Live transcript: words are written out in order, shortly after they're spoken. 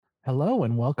Hello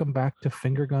and welcome back to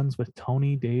Finger Guns with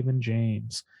Tony, Dave, and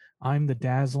James. I'm the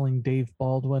dazzling Dave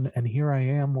Baldwin, and here I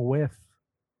am with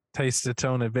Taste of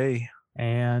Tony B.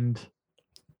 and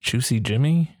Juicy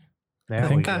Jimmy. there I we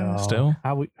think go. still.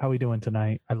 How we doing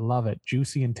tonight? I love it.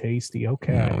 Juicy and tasty.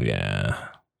 Okay. Oh yeah.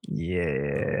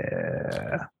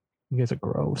 Yeah. You guys are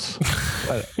gross.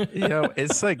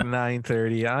 It's like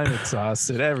 9:30. I'm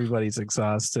exhausted. Everybody's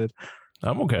exhausted.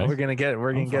 I'm okay. We're gonna get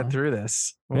fine. through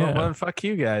this. Yeah. Well, fuck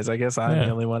you guys. I guess I'm Yeah.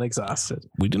 the only one exhausted.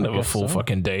 We didn't have a guess full so.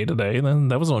 fucking day today. Then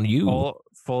that was on you.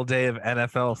 Full day of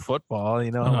NFL football. You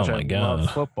know how Oh much my I God.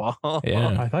 love football.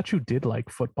 Yeah. I thought you did like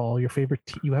football. Your favorite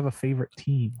you have a favorite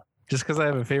team. Just because I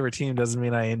have a favorite team doesn't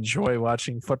mean I enjoy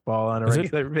watching football on a Is it-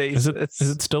 regular basis. Is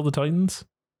it still the Titans?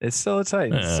 It's still the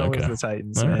Titans. Yeah, So okay. is the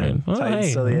Titans, All man. right. Well, Titans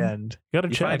hey, till the end. Gotta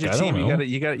You check. find your I team. don't know.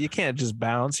 You can't just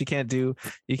bounce. You can't do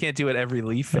what every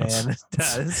Leaf fan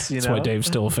does. You That's know. why Dave's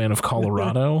still a fan of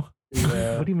Colorado.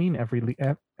 Yeah. What do you mean every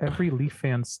Leaf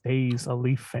fan stays a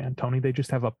Leaf fan, Tony? They just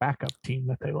have a backup team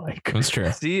that they like. That's true.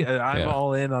 See, I'm Yeah.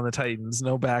 all in on the Titans.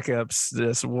 No backups.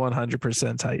 Just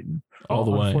 100% Titan. All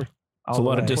the way. It's a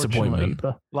lot of disappointment. The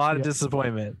A lot of Yeah.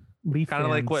 disappointment. Leaf Kinda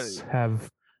fans like what- have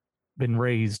been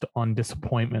raised on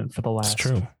disappointment for the last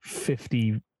true.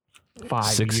 55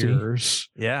 60? years,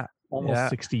 Yeah. almost Yeah.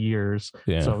 60 years.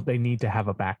 Yeah. So they need to have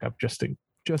a backup just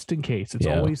in case. It's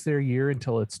Yeah. always their year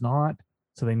until it's not.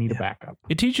 So they need a Yeah. backup.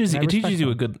 It teaches And I it teaches respect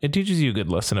you a them. good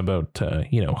lesson about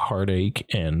heartache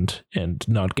and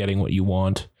not getting what you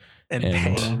want And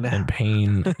and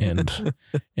pain. pain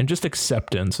and just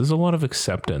acceptance. There's a lot of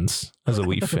acceptance as a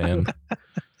Leaf fan.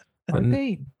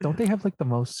 Don't they have like the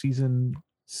most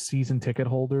season ticket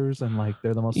holders and like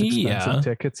they're the most expensive Yeah.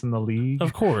 tickets in the league?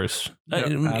 Of course. Yeah,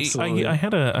 absolutely. I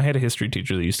had a history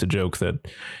teacher that used to joke that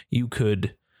you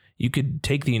could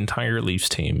take the entire Leafs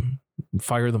team,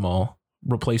 fire them all,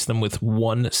 replace them with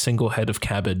one single head of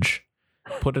cabbage,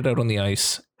 put it out on the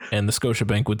ice, and the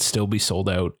Scotiabank would still be sold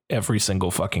out every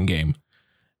single fucking game.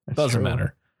 That's Doesn't true.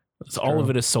 matter. All of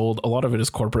it is sold. A lot of it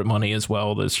is corporate money as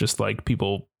well. There's just like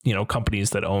people, companies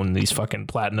that own these fucking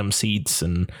platinum seats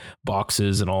and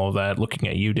boxes and all of that. Looking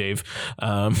at you, Dave. Hey,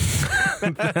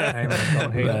 man,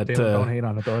 don't hate don't hate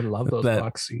on it though. I love those that-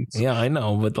 box seats. Yeah, I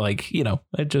know, but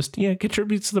it just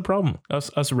contributes to the problem.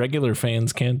 Us regular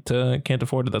fans can't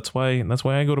afford it. That's why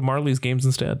I go to Marley's games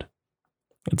instead.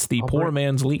 It's the I'll poor bring-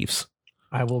 man's Leafs.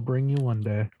 I will bring you one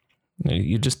day.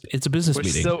 It's a business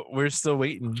meeting. We're still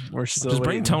waiting. Just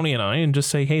bring Tony and I and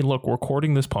just say, hey, look, we're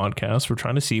recording this podcast. We're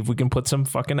trying to see if we can put some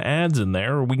fucking ads in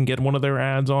there, or we can get one of their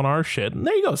ads on our shit. And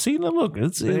there you go. See, look,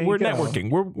 There you we're go.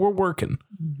 networking. We're working.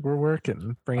 We're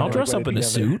working. Bringing I'll dress up in everybody a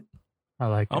together. suit. I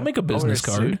like. I'll that. make a business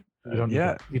wear a card. You don't need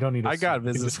Yeah. You don't need. I got suit.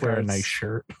 You business just wear a cards. nice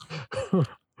shirt.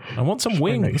 I want some Just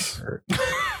wear a nice wings. shirt.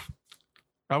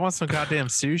 I want some goddamn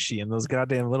sushi and those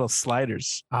goddamn little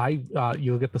sliders.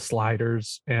 You'll get the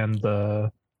sliders and the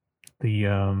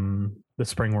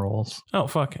spring rolls. Oh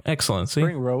fuck! Excellent. See,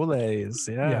 Spring rolls.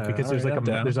 Yeah. because there's All right, like I'm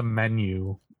down. there's a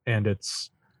menu and it's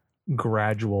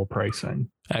gradual pricing.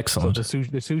 So excellent. the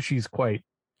sushi's quite.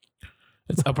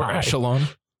 It's upper high. echelon.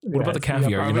 What about the it's caviar?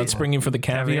 You're upper not echelon. springing for the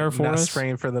caviar for Not us?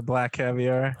 spraying for the black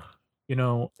caviar.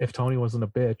 If Tony wasn't a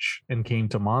bitch and came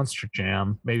to Monster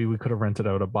Jam, maybe we could have rented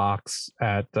out a box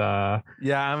at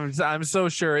Yeah, I'm so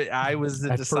sure I was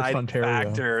the At First deciding Ontario.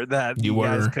 factor that You you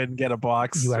guys were. couldn't get a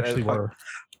box. you actually were.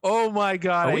 Oh my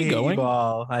god! Are I we hate going? you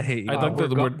all. I hate you. I'd like we're,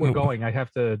 to- we're going. I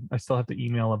still have to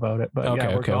email about it, but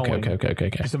yeah, we're going. Okay.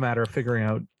 Just a matter of figuring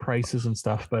out prices and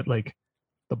stuff. But like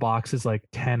the box is like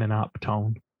 10 and up,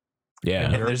 Tone. Yeah.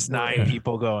 And there's 9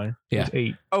 people going. Yeah. There's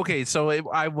 8. Okay, so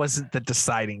I wasn't the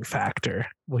deciding factor.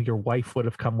 Well, your wife would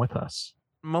have come with us.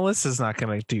 Melissa's not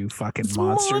gonna do fucking It's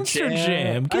Monster Monster Jam.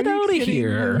 Jam. Get Are you outta kidding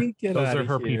here. me? Get Those are outta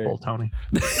her here. people, Tony.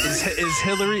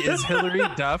 Is Hillary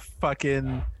Duff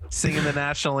fucking singing the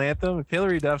national anthem? If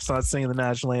Hillary Duff's not singing the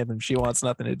national anthem, she wants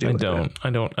nothing to do with it. I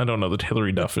don't know that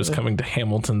Hillary Duff is coming to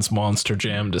Hamilton's Monster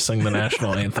Jam to sing the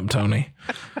national anthem, Tony.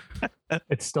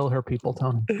 It's still her people,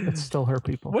 Tony. It's still her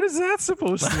people. What is that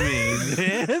supposed to mean,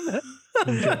 man?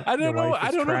 I don't Your know. wife I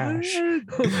is don't trash. know.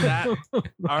 That,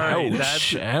 all right,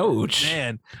 Ouch.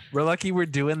 man. We're lucky we're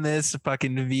doing this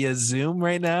fucking via Zoom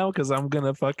right now because I'm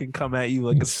gonna fucking come at you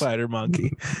like a spider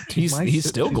monkey. He's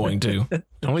still going to.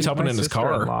 Tony's hopping in his car.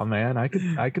 sister-in-law, man. I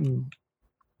can.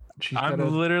 She's I'm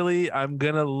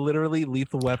gonna literally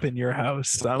lethal weapon your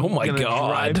house. Oh my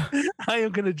God. I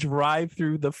am gonna drive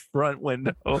through the front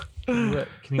window. Can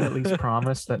you at least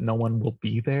promise that no one will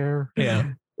be there?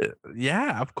 Yeah.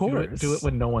 Yeah, of Do course. it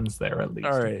when no one's there, at least.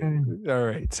 All right. okay? All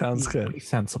right. Sounds good. Be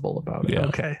sensible about it. Yeah.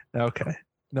 Okay.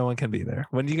 No one can be there.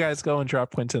 When you guys go and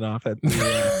drop Quentin off at the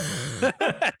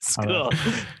That's cool.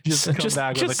 right. Just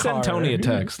send Tony a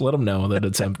text. Let him know that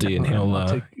it's empty, and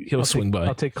he'll swing by.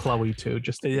 I'll take Chloe too,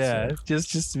 just to be safe.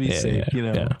 just to be safe.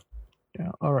 Yeah.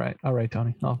 All right,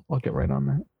 Tony. I'll get right on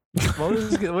that. Well,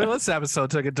 this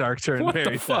episode took a dark turn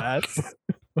very fast.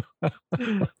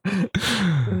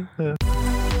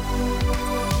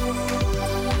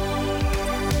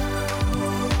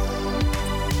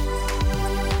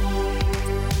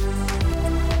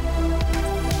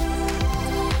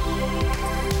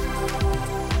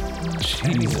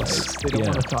 Jesus. We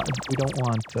don't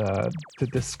want to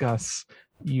discuss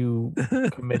you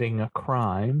committing a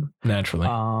crime. Naturally.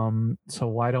 So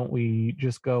why don't we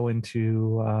just go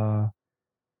into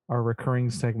our recurring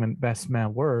segment, Best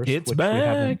Man Worst? It's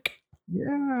back.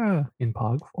 In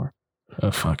Pog form.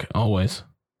 Oh fuck! Always.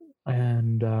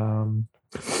 And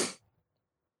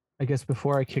I guess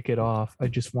before I kick it off, I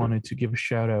just wanted to give a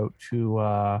shout out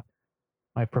to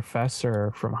my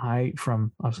professor from high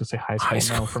school. No,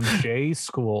 from J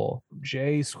school,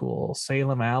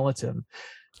 Salem Allerton.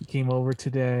 He came over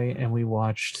today and we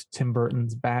watched Tim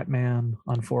Burton's Batman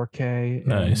on 4K.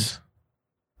 Nice.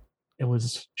 It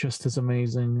was just as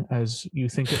amazing as you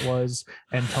think it was.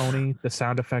 And Tony, the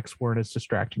sound effects weren't as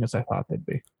distracting as I thought they'd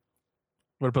be.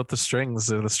 What about the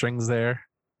strings? Are the strings there?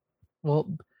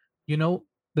 Well,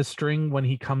 the string when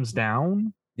he comes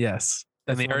down. Yes.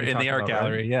 In the art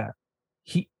gallery. Right? Yeah.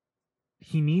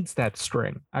 He needs that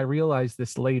string. I realized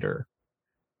this later.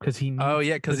 Because he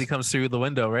comes through the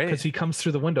window, right? Because he comes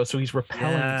through the window, so he's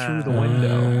repelling through the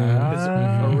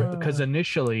window. Because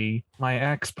initially, my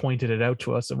ex pointed it out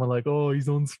to us, and we're like, "Oh, he's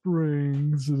on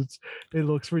springs. It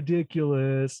looks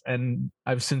ridiculous." And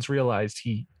I've since realized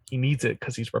he needs it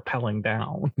because he's repelling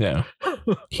down. Yeah,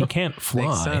 he can't fly.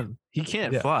 Makes sense. He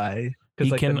can't fly.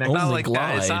 He can only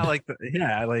glide. It's not like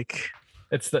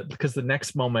it's because the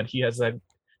next moment he has that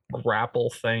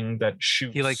grapple thing that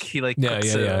shoots. He like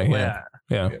that,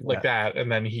 and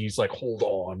then he's like, hold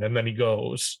on, and then he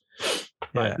goes.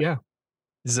 But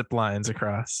zip lines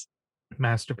across.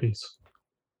 Masterpiece.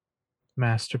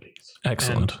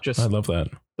 Excellent. I love that.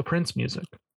 The Prince music.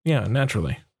 Yeah,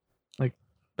 naturally. Like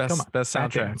best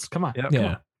soundtrack. Come on. Yep.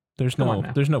 Yeah. There's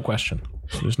no question.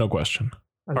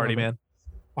 Party man.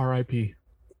 R.I.P.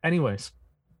 Anyways,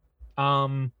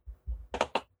 I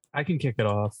can kick it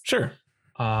off. Sure.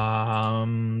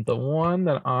 The one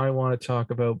that I want to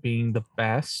talk about being the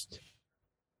best,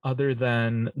 other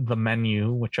than The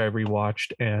Menu, which I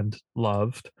rewatched and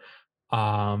loved,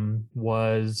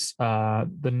 was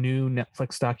the new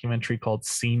Netflix documentary called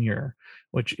Senior,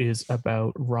 which is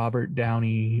about Robert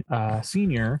Downey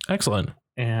Sr. Excellent.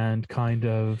 And kind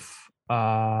of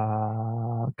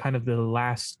the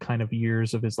last kind of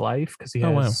years of his life, because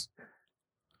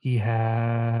he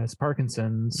has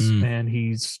Parkinson's and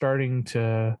he's starting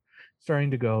to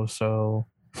go. So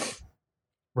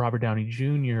Robert Downey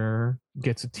Jr.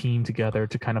 gets a team together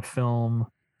to kind of film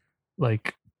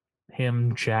like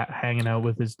him hanging out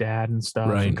with his dad and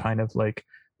stuff, right, and kind of like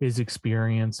his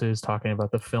experiences talking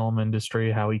about the film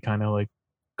industry, how he kind of like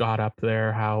got up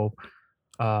there, how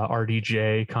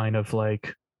RDJ kind of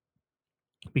like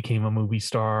became a movie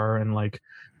star, and like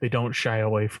they don't shy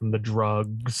away from the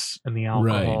drugs and the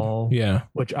alcohol, right. Yeah,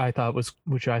 which I thought was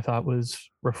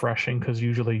refreshing, because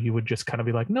usually you would just kind of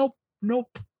be like, nope.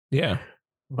 Yeah,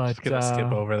 but just gonna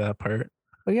skip over that part.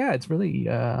 But yeah, it's really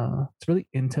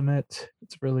intimate.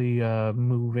 It's really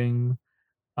moving.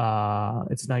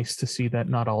 It's nice to see that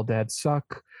not all dads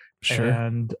suck. Sure.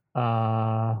 And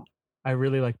I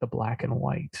really like the black and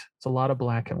white. It's a lot of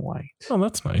black and white. Oh,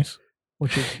 that's nice.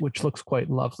 Which looks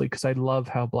quite lovely, because I love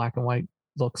how black and white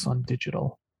looks on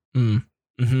digital.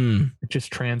 Mm-hmm. It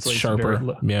just translates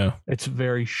sharper. It's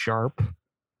very sharp,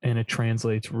 and it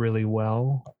translates really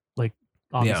well. Like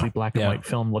obviously, black and white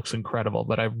film looks incredible,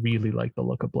 but I really like the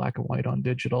look of black and white on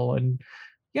digital. And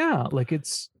like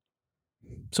it's.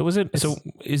 So is it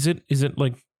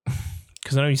like?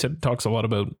 Because I know you said it talks a lot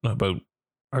about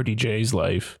RDJ's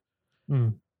life.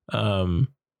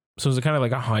 So is it kind of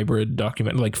like a hybrid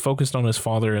document, like focused on his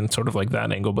father and sort of like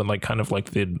that angle, but like kind of like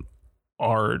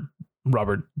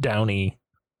Robert Downey,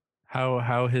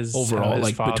 how his overall,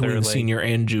 like father, between like, senior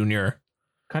and junior,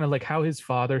 kind of like how his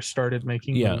father started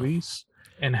making movies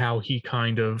and how he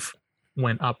kind of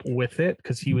went up with it,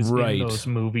 because he was in those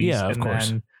movies, and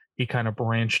then he kind of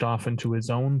branched off into his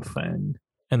own thing,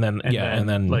 and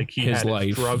then like he his had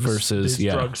life his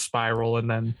drug spiral, and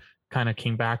then kind of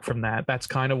came back from that. That's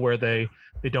kind of where they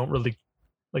don't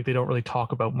really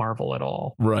talk about Marvel at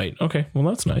all. Right. Okay. Well,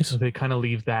 that's nice. So they kind of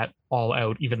leave that all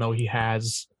out, even though he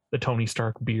has the Tony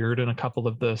Stark beard in a couple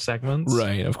of the segments.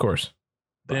 Right. Of course.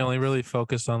 They only really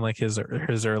focused on like his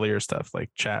earlier stuff,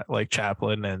 like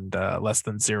Chaplin and Less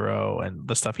Than Zero and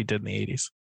the stuff he did in the 80s.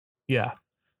 Yeah.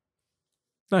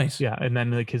 Nice. Yeah. And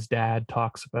then like his dad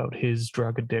talks about his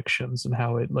drug addictions and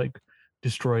how it like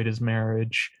destroyed his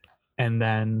marriage, and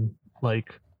then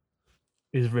like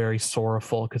is very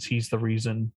sorrowful because he's the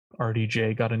reason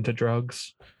RDJ got into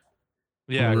drugs.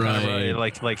 Yeah, right. Kind of,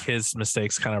 like his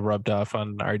mistakes kind of rubbed off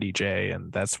on RDJ,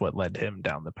 and that's what led him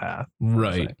down the path.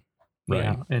 Right. Right.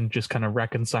 Yeah, and just kind of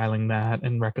reconciling that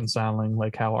and reconciling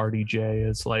like how RDJ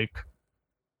is like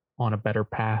on a better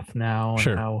path now,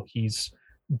 and how he's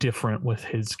different with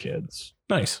his kids.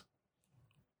 Nice.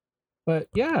 But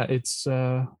yeah, it's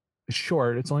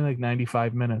short. It's only like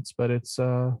 95 minutes, but it's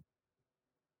there's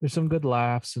some good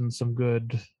laughs and some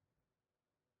good,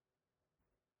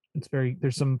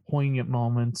 there's some poignant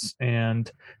moments, and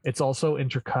it's also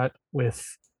intercut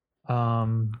with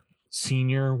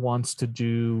Senior wants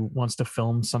to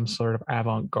film some sort of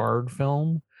avant-garde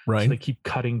film. Right. So they keep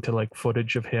cutting to like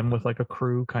footage of him with like a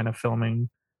crew kind of filming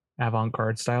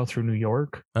avant-garde style through New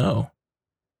York. Oh.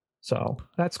 So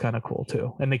that's kind of cool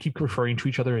too. And they keep referring to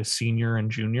each other as Senior and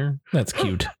Junior. That's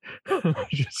cute. I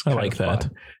like that.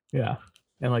 Yeah.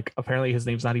 And like apparently his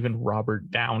name's not even Robert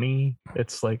Downey.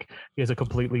 It's like he has a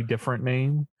completely different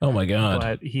name. Oh my God.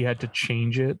 But he had to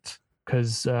change it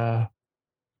because I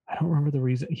don't remember the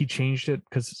reason. He changed it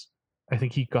because I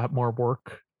think he got more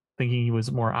work thinking he was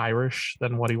more Irish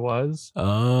than what he was.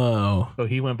 Oh. So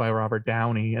he went by Robert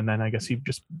Downey, and then I guess he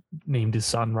just named his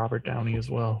son Robert Downey as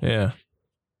well. Yeah.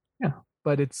 Yeah.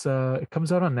 But it's it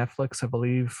comes out on Netflix, I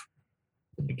believe,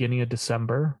 the beginning of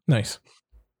December. Nice.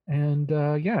 And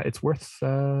yeah, it's worth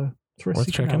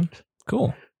checking out.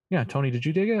 Cool. Yeah, Tony, did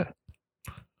you dig it?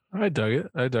 I dug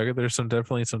it. There's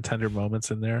definitely some tender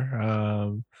moments in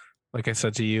there. Like I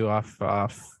said to you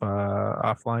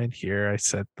offline here, I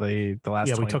said the last.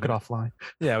 Yeah, we took minutes, it offline.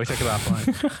 Yeah, we took it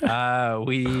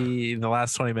offline. The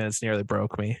last 20 minutes nearly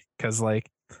broke me because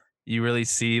like you really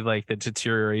see like the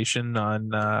deterioration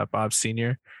on Bob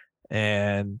Senior,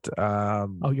 and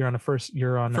you're on first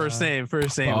name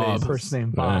Bob. First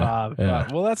name Bob. Yeah.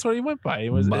 Well, that's what he went by.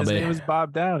 His name was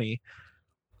Bob Downey.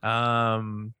 Yeah,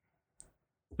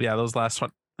 those last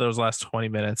 20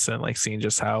 minutes and like seeing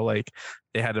just how like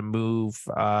they had to move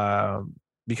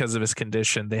because of his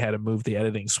condition, they had to move the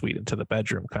editing suite into the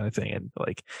bedroom kind of thing, and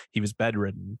like he was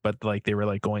bedridden, but like they were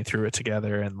like going through it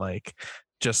together, and like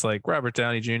just like Robert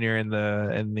Downey Jr. in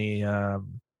the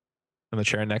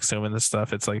chair next to him and this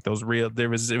stuff. It's like those real. It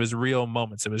was real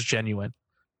moments. It was genuine,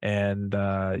 and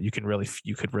you could really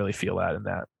feel that in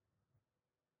that.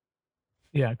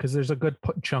 Yeah, because there's a good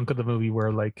chunk of the movie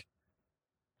where like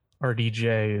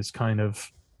RDJ is kind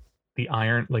of the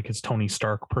iron, like his Tony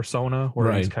Stark persona,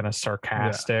 where he's kind of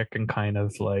sarcastic and kind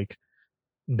of like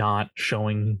not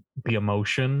showing the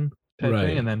emotion type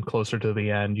thing. And then closer to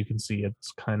the end, you can see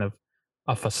it's kind of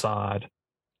a facade,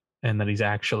 and that he's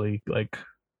actually like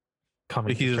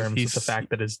coming to terms with the fact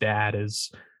that his dad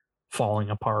is falling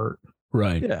apart.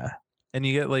 Right. Yeah. And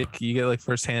you get like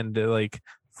firsthand like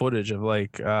footage of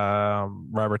like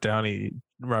Robert Downey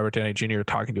Jr.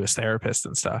 talking to his therapist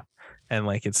and stuff, and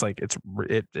like it's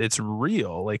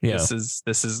real. Like this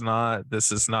is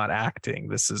not acting.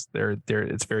 This is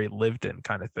it's very lived in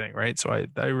kind of thing, right? So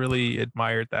I really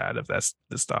admired that of this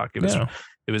doc.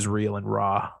 It was real and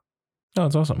raw. Oh,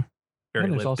 it's awesome.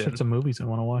 There's all sorts of movies I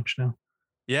want to watch now.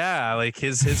 Yeah, like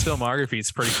his filmography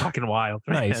is pretty fucking wild.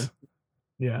 Man. Nice.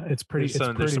 Yeah,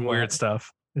 there's some weird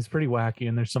stuff. It's pretty wacky,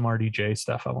 and there's some RDJ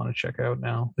stuff I want to check out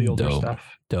now. The older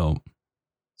stuff. Dope.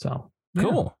 So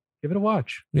cool. Give it a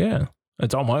watch. Yeah,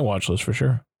 it's on my watch list for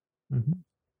sure. Mm-hmm.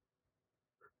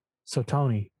 So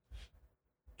Tony,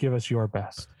 give us your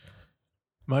best.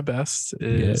 My best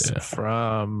is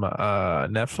from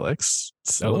Netflix.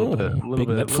 It's a little bit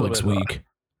Netflix week.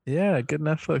 Yeah, good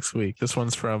Netflix week. This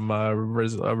one's from a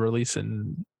release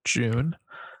in June.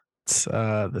 It's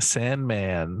The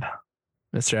Sandman,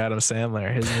 Mr. Adam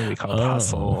Sandler. His movie called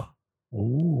Hustle.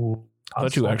 Ooh, I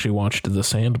thought you actually watched The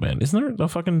Sandman. Isn't there a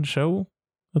fucking show?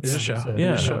 It's a show.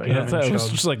 Yeah, I was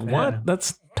just like, what? Yeah.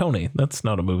 That's Tony. That's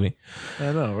not a movie.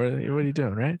 I know. What are you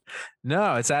doing, right?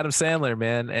 No, it's Adam Sandler,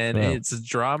 man, and it's a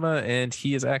drama, and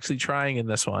he is actually trying in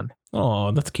this one.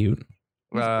 Oh, that's cute.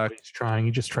 He's trying.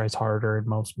 He just tries harder in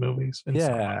most movies.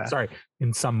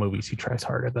 In some movies he tries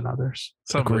harder than others.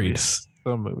 Some movies.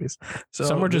 So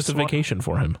some were just a vacation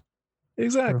for him.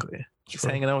 Exactly. Just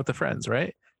hanging out with the friends,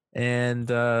 right? And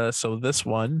so this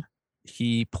one,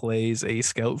 he plays a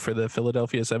scout for the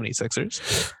Philadelphia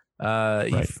 76ers.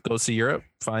 He goes to Europe,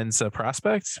 finds a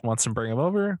prospect, wants to bring him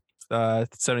over.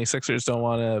 76ers don't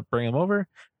want to bring him over.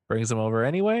 brings him over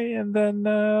anyway, and then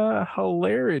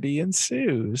hilarity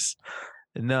ensues.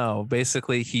 No,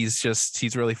 basically he's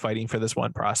really fighting for this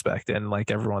one prospect, and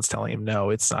like everyone's telling him no,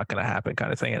 it's not going to happen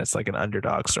kind of thing. And it's like an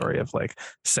underdog story of like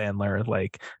Sandler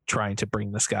like trying to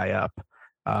bring this guy up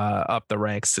the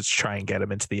ranks to try and get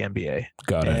him into the NBA.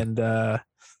 Got it. And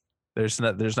there's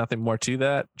nothing more to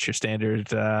that. It's your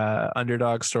standard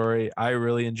underdog story. I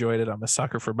really enjoyed it. I'm a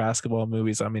sucker for basketball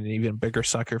movies. I'm an even bigger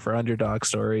sucker for underdog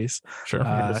stories. Sure.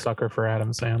 And a sucker for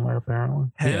Adam Sandler, apparently.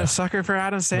 And a sucker for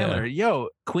Adam Sandler. Yeah. Yo,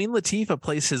 Queen Latifah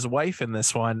plays his wife in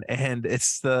this one, and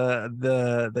it's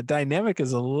the dynamic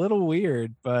is a little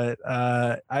weird, but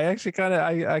I actually kind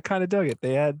of dug it.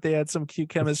 They had some cute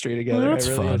chemistry together. I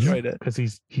really enjoyed it because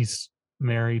he's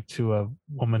married to a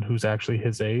woman who's actually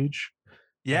his age.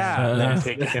 Yeah,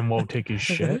 and won't take his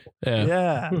shit.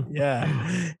 Yeah.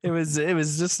 It was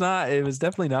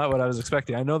definitely not what I was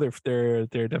expecting. I know they're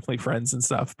definitely friends and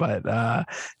stuff, but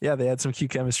yeah, they had some cute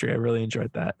chemistry. I really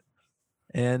enjoyed that,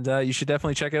 and you should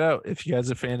definitely check it out if you guys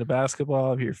are a fan of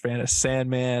basketball. If you're a fan of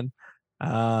Sandman,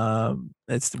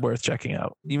 it's worth checking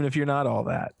out. Even if you're not all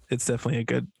that, it's definitely a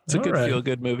good feel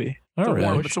good movie.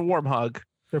 It's a warm hug.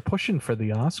 They're pushing for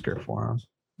the Oscar for him.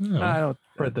 I don't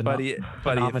for the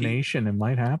nomination. It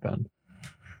might happen.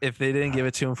 If they didn't give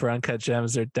it to him for Uncut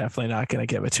Gems, they're definitely not going to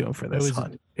give it to him for this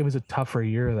one. It was a tougher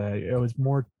year. It was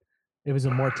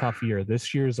a more tough year.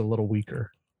 This year is a little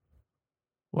weaker.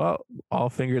 Well,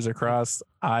 all fingers are crossed.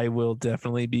 I will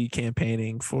definitely be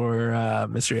campaigning for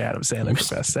Mr. Adam Sandler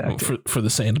for Best Actor for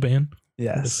the Sandman.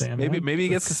 Yes, maybe he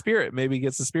gets the Spirit. Maybe he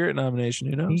gets the Spirit nomination.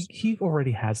 Who knows? He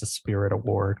already has a Spirit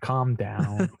Award. Calm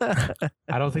down.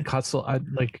 I don't think Hustle. I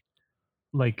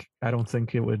don't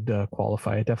think it would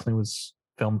qualify. It definitely was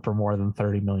filmed for more than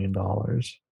 $30 million.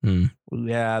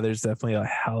 Yeah, there's definitely a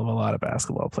hell of a lot of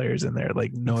basketball players in there,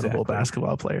 like notable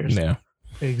basketball players. Yeah,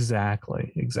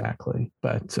 exactly.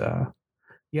 But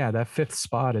yeah, that 5th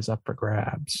spot is up for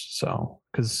grabs. So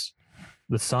because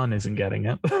the Sun isn't getting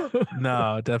it.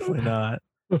 No, definitely not.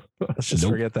 Let's just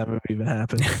forget that movie even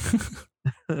happened.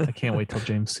 I can't wait till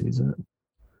James sees it.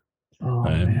 Oh,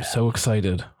 I'm so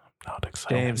excited. Not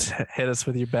excited. James, hit us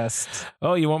with your best.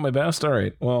 Oh, you want my best? All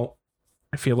right. Well,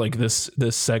 I feel like this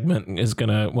segment is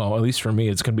gonna, well, at least for me,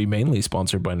 it's gonna be mainly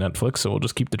sponsored by Netflix. So we'll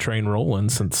just keep the train rolling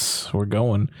since we're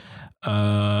going.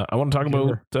 I want to talk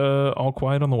about All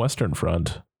Quiet on the Western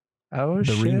Front. Oh,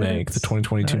 the remake, the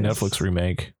 2022 Netflix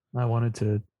remake. I wanted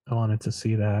to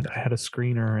see that. I had a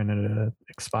screener and it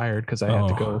expired because I had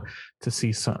to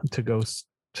go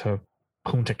to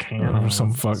Punta Cana for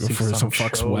some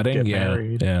fuck's wedding.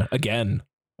 Yeah. Again.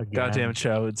 Goddamn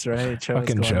chodes, right? Chodes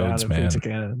fucking chodes,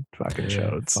 man. Fucking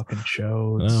chodes. Fucking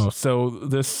chodes. Oh, so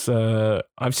this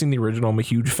I've seen the original. I'm a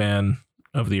huge fan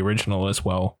of the original as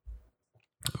well.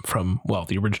 From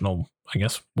the original, I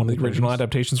guess one of the original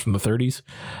adaptations from the 30s.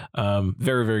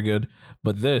 Very, very good.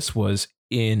 But this was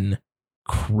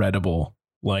incredible.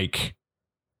 Like,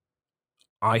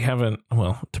 I haven't,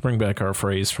 to bring back our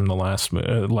phrase from the last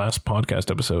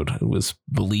podcast episode, it was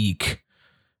bleak,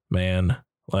 man.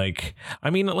 Like, I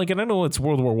mean, like, and I know it's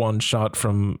World War I shot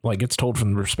from, like, it's told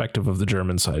from the perspective of the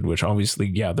German side, which obviously,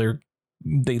 yeah,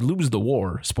 they lose the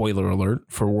war. Spoiler alert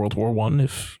for World War I,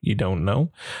 if you don't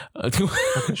know. How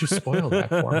could you spoil that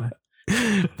for me?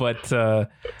 But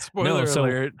spoiler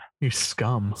alert, you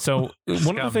scum. So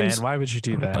one of the things, man, why would you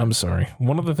do that? I'm sorry.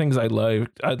 One of the things I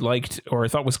liked, or I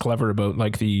thought was clever about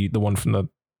like the one from the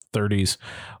 30s,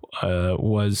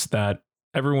 was that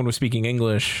everyone was speaking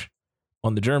English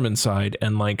on the German side,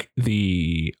 and like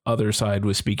the other side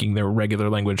was speaking their regular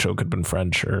language, so it could have been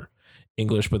French or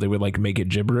English, but they would like make it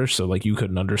gibberish, so like you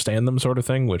couldn't understand them, sort of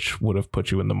thing, which would have put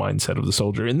you in the mindset of the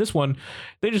soldier. In this one,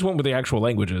 they just went with the actual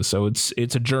languages, so it's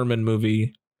a German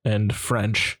movie and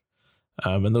French,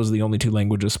 and those are the only two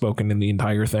languages spoken in the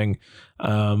entire thing.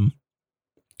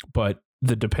 But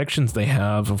the depictions they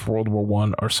have of World War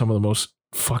I are some of the most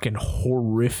fucking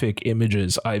horrific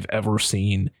images I've ever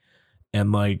seen,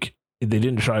 and like they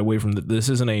didn't shy away from that. This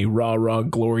isn't a rah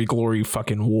glory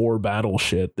fucking war battle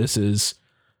shit. This is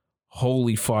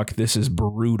holy fuck, this is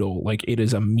brutal. Like, it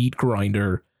is a meat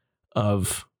grinder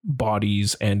of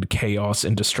bodies and chaos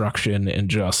and destruction and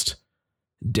just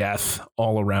death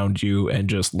all around you. And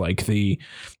just like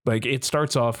it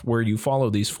starts off where you follow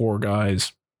these 4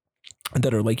 guys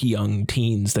that are like young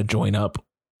teens that join up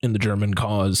in the German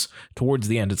cause towards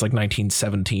the end. It's like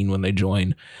 1917 when they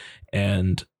join,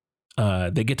 and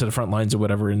they get to the front lines or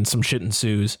whatever, and some shit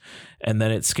ensues, and then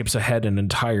it skips ahead an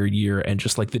entire year, and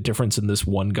just like the difference in this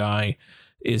one guy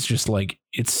is just like,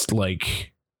 it's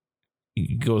like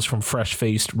he goes from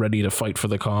fresh-faced, ready to fight for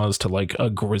the cause, to like a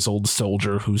grizzled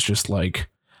soldier who's just like,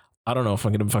 I don't know if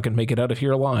I'm going to fucking make it out of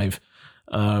here alive.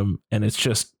 And it's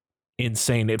just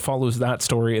insane. It follows that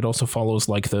story. It also follows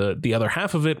like the other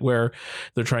half of it where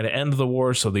they're trying to end the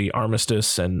war. So the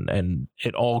armistice and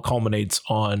it all culminates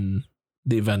on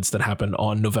the events that happened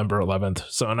on November 11th.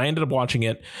 So, and I ended up watching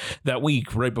it that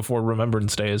week right before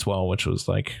Remembrance Day as well, which was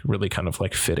like really kind of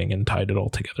like fitting and tied it all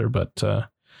together. But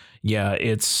yeah,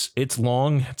 it's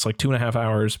long. It's like 2.5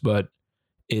 hours, but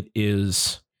it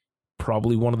is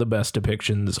probably one of the best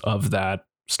depictions of that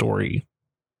story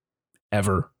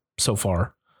ever so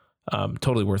far.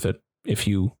 Totally worth it if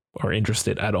you are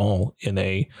interested at all in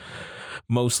a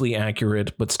mostly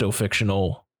accurate but still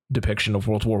fictional depiction of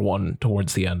World War I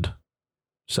towards the end.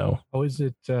 So, is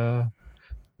it? We're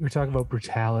talking about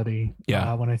brutality.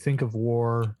 Yeah. When I think of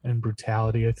war and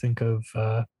brutality, I think of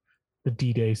the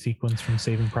D-Day sequence from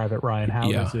Saving Private Ryan. How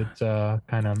does it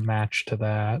kind of match to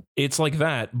that? It's like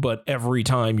that, but every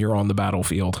time you're on the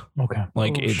battlefield. Okay.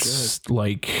 Like it's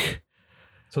like.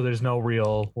 So there's no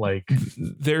real like.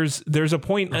 There's a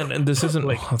point, and this isn't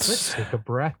like. Let's take a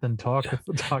breath and talk.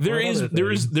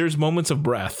 There's moments of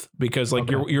breath because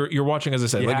like you're watching, as I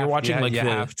said, you're watching like you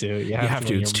have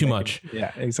to. It's too much.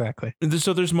 Yeah, exactly.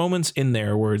 So there's moments in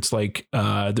there where it's like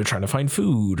they're trying to find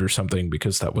food or something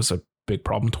because that was a big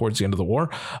problem towards the end of the war.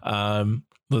 But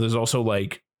there's also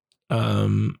like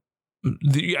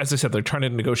as I said, they're trying to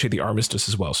negotiate the armistice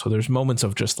as well. So there's moments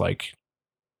of just like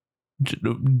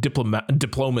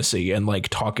diplomacy and like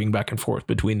talking back and forth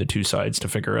between the two sides to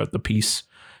figure out the peace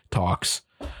talks.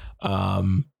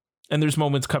 And there's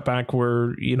moments cut back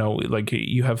where, you know, like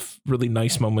you have really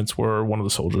nice moments where one of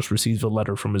the soldiers receives a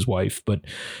letter from his wife, but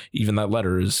even that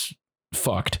letter is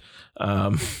fucked.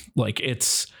 But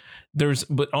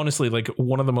honestly, like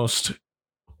one of the most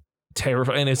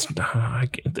terrifying, and it's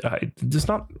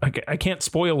I can't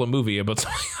spoil a movie about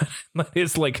something that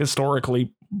is like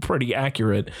historically pretty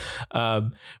accurate,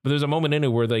 but there's a moment in it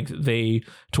where like they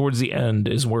towards the end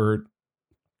is where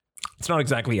it's not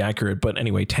exactly accurate, but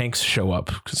anyway, tanks show up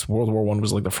because World War I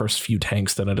was like the first few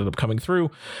tanks that ended up coming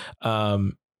through.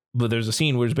 But there's a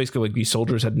scene where it's basically like these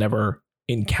soldiers had never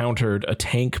encountered a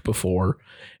tank before,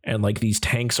 and like these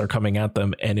tanks are coming at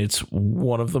them, and it's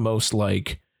one of the most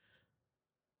like,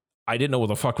 I didn't know what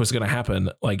the fuck was going to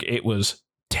happen. Like it was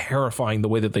terrifying the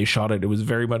way that they shot it. It was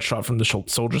very much shot from the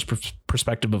soldier's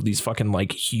perspective of these fucking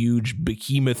like huge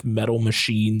behemoth metal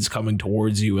machines coming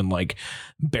towards you and like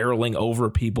barreling over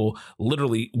people,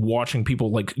 literally watching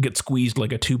people like get squeezed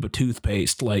like a tube of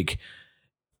toothpaste. Like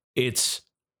it's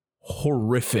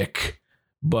horrific,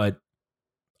 but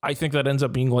I think that ends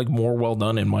up being like more well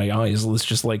done in my eyes. Let's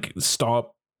just like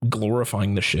stop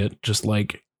glorifying the shit. Just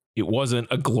like, it wasn't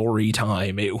a glory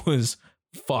time. It was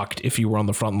fucked if you were on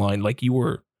the front line. Like you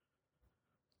were,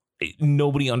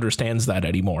 nobody understands that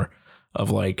anymore,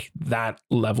 of like that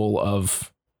level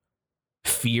of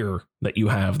fear that you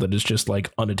have that is just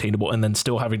like unattainable, and then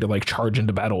still having to like charge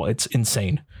into battle. It's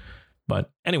insane.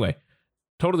 But anyway,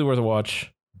 totally worth a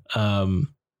watch.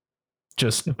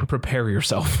 Just prepare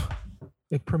yourself.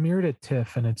 It premiered at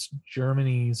TIFF, and it's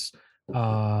Germany's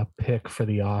pick for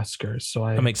the Oscars. So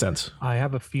that makes sense. I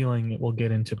have a feeling it will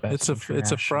get into best.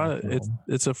 It's a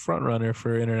front runner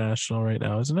for international right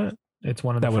now, isn't it? It's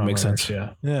one of the that would make sense.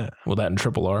 Yeah. Well, that and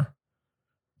Triple R.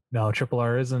 No, Triple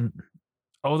R isn't.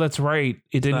 Oh, that's right.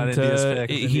 It didn't.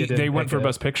 They went for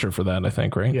Best Picture for that, I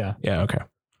think, right? Yeah. Yeah. Okay.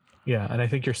 Yeah, and I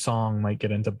think your song might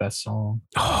get into Best Song.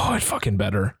 Oh, it fucking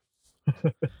better.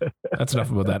 That's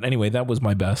enough about that. Anyway, that was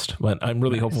my best, but I'm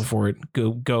really hopeful for it.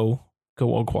 Go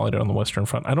all quality on the Western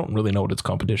Front. I don't really know what its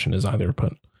competition is either,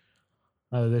 but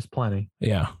there's plenty.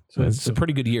 Yeah, so it's a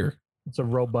pretty good year. It's a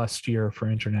robust year for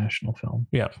international film.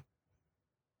 Yeah,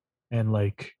 and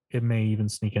like it may even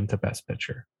sneak into Best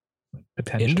Picture.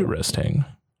 Potentially. Interesting.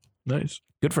 Nice.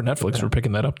 Good for Netflix for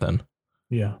picking that up then.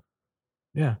 Yeah.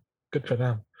 Good for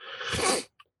them.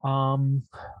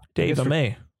 Dave,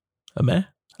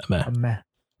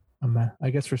 I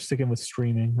guess we're sticking with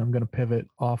streaming. I'm going to pivot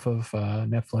off of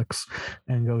Netflix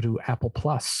and go to Apple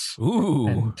Plus.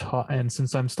 Ooh. And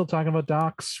since I'm still talking about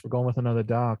docs, we're going with another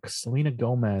doc. Selena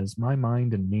Gomez, My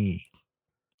Mind and Me.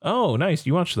 Oh, nice.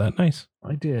 You watched that. Nice.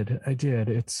 I did.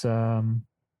 It's a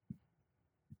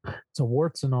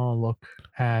warts and all look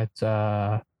at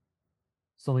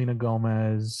Selena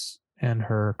Gomez and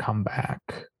her comeback,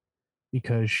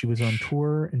 because she was on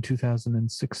tour in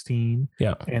 2016.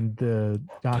 Yeah. And the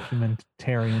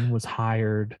documentarian was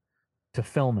hired to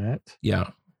film it.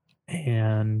 Yeah.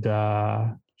 And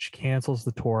she cancels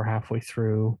the tour halfway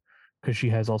through because she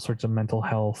has all sorts of mental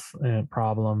health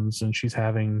problems, and she's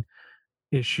having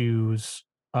issues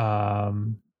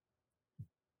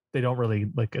they don't really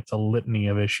like, it's a litany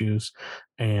of issues,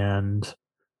 and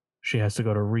she has to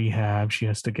go to rehab. She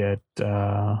has to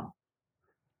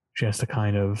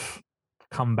kind of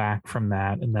come back from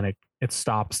that, and then it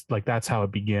stops. Like, that's how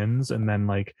it begins, and then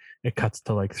like it cuts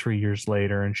to like 3 years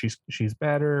later, and she's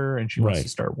better, and she wants to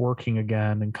start working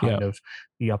again, and kind of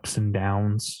the ups and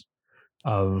downs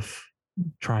of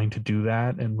trying to do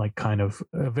that, and like kind of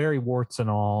very warts and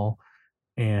all,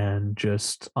 and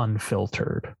just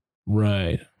unfiltered.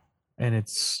 Right. And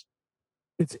it's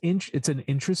an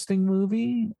interesting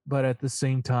movie, but at the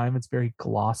same time, it's very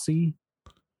glossy.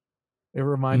 It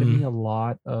reminded me a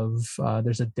lot of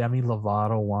there's a Demi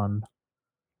Lovato one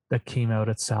that came out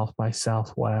at South by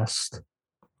Southwest,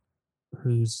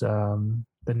 whose the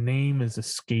name is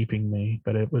escaping me,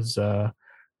 but it was that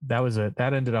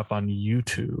ended up on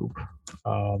YouTube,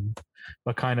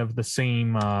 but kind of the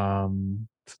same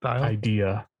style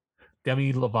idea.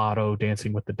 Demi Lovato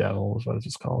Dancing with the Devil is what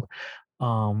it's called.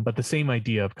 But the same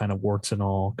idea of kind of warts and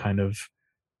all, kind of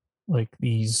like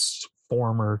these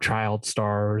former child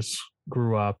stars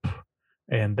grew up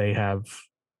and they have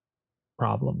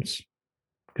problems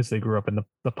because they grew up in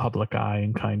the public eye,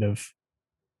 and kind of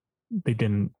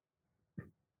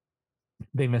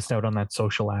they missed out on that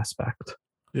social aspect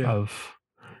of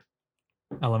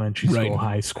elementary school,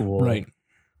 high school,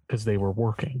 because they were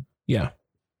working. Yeah.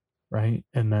 Right.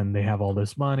 And then they have all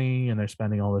this money, and they're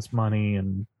spending all this money,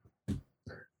 and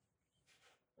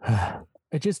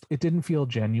it didn't feel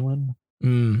genuine.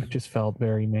 It just felt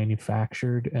very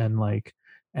manufactured, and like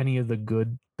any of the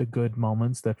good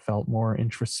moments that felt more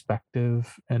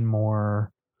introspective and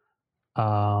more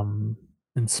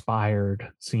inspired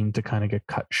seemed to kind of get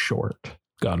cut short.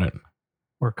 Got it.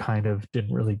 Or kind of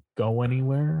didn't really go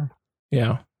anywhere.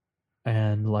 Yeah.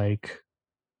 And like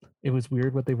it was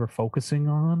weird what they were focusing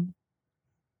on.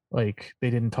 Like they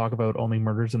didn't talk about only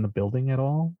murders in the building at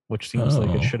all, which seems like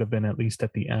it should have been at least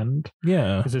at the end.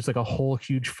 Yeah. Because there's like a whole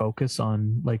huge focus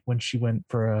on like when she went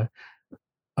for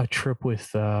a trip with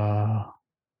the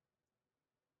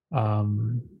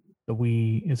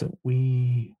we, is it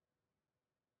we,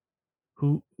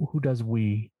 who does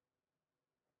we?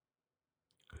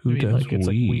 Who does like, it's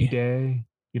we? like We Day.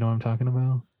 You know what I'm talking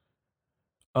about?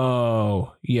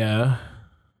 Oh, yeah.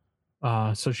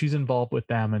 So she's involved with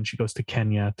them, and she goes to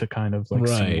Kenya to kind of like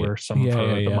see where some of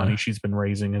the money she's been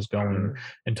raising is going,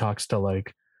 and talks to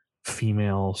like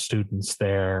female students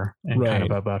there, and kind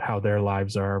of about how their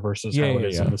lives are versus how it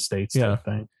is in the States type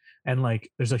thing. And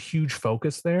like there's a huge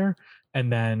focus there,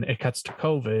 and then it cuts to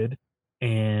COVID,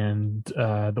 and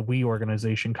the We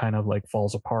organization kind of like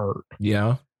falls apart.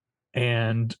 Yeah.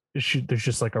 And there's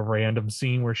just like a random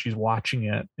scene where she's watching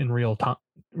it in real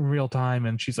time,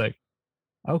 and she's like,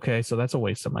 okay, so that's a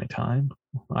waste of my time.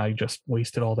 I just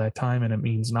wasted all that time, and it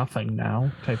means nothing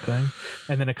now, type thing.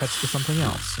 And then it cuts to something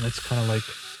else, and it's kind of like,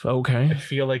 okay, I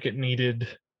feel like it needed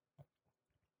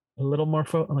a little more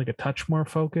like a touch more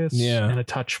focus, and a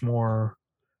touch more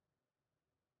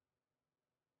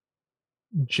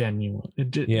genuine.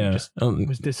 It did, it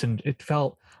was it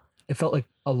felt like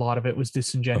a lot of it was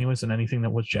disingenuous, and anything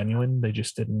that was genuine, they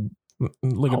just didn't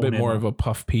like a bit more of a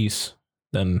puff piece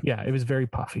than. Yeah, it was very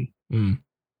puffy.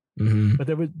 Mm-hmm. But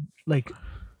there was like,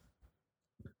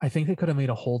 I think they could have made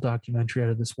a whole documentary out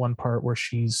of this one part where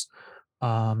she's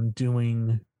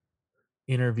doing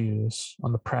interviews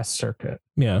on the press circuit.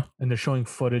 Yeah. And they're showing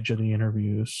footage of the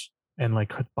interviews and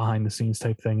like behind the scenes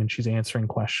type thing. And she's answering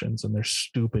questions, and they're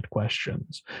stupid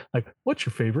questions. Like, what's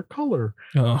your favorite color?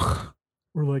 Oh.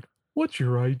 Or like, what's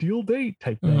your ideal date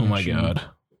type thing. Oh my God.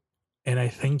 And I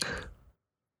think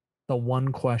the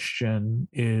one question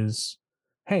is,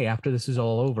 hey, after this is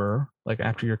all over, like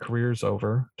after your career's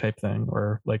over type thing,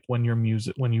 or like when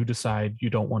you decide you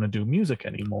don't want to do music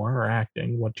anymore or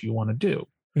acting, what do you want to do?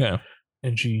 Yeah.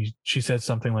 And she said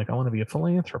something like, I want to be a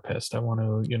philanthropist. I want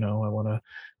to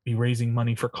be raising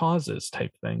money for causes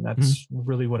type thing. That's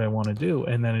really what I want to do.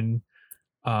 And then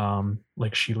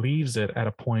like she leaves it at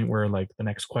a point where like the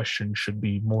next question should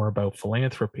be more about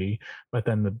philanthropy, but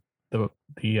then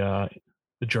the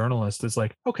journalist is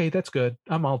like, okay, that's good,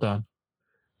 I'm all done.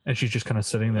 And she's just kind of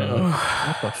sitting there like,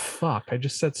 what the fuck? I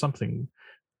just said something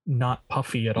not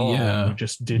puffy at all. Yeah. You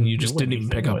just didn't even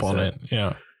pick up on it.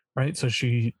 Yeah. Right. So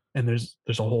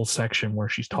there's a whole section where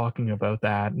she's talking about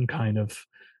that and kind of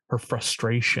her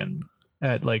frustration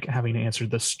at like having answered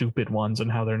the stupid ones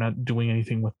and how they're not doing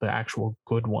anything with the actual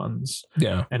good ones.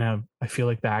 Yeah. And I feel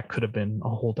like that could have been a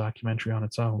whole documentary on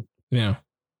its own. Yeah.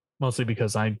 Mostly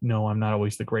because I know I'm not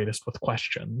always the greatest with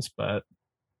questions, but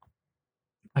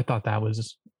I thought that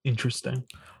was interesting.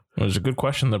 It was a good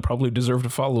question that probably deserved a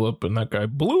follow-up, and that guy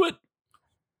blew it.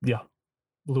 Yeah.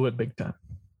 Blew it big time.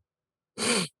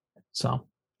 So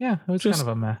yeah, it was Just- kind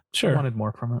of a meh. Sure. I wanted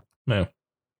more from it. No.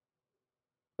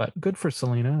 But good for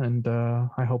Selena, and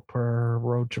I hope her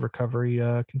road to recovery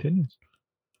continues.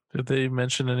 Did they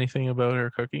mention anything about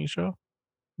her cooking show?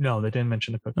 No, they didn't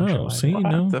mention the cooking show. Oh, see, What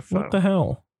no. the fuck? What the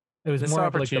hell? It was Missed more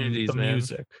of like opportunities, the man.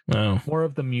 music. Oh, More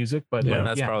of the music, but Yeah. like,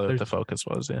 That's probably what there's- the focus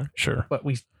was. Yeah. sure. but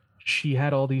she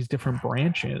had all these different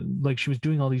branches. Like she was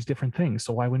doing all these different things.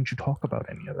 So why wouldn't you talk about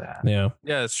any of that? Yeah.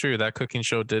 Yeah, it's true. That cooking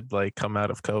show did like come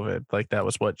out of COVID. Like that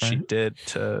was what she Right. did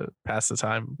to pass the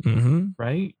time, Mm-hmm.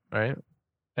 Right. right?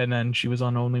 And then she was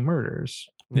on Only Murders.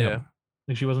 Yeah.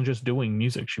 Like she wasn't just doing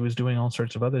music. She was doing all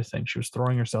sorts of other things. She was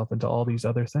throwing herself into all these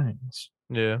other things.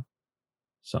 Yeah.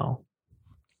 So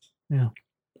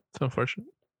It's unfortunate.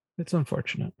 it's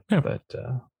unfortunate. Yeah. But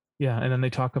yeah. And then they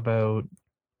talk about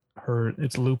her,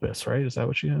 it's lupus, right? Is that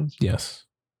what she has? Yes.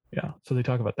 Yeah. So they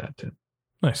talk about that too.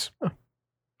 Nice.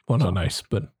 Well, not nice,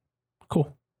 but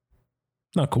cool.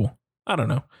 Not cool. I don't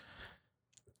know.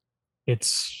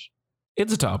 It's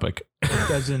It's a topic.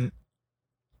 it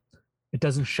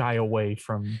doesn't shy away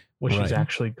from what she's Right.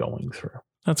 actually going through.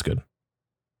 That's good.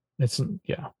 It's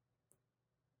yeah.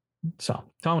 So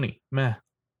Tony, meh.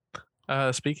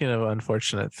 Speaking of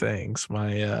unfortunate things,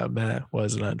 my meh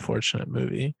was an unfortunate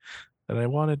movie that I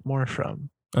wanted more from.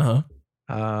 Uh-huh.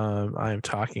 I'm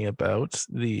talking about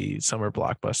the summer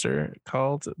blockbuster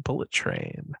called Bullet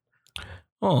Train.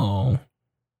 Oh,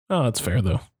 that's fair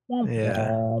though.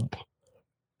 Yeah.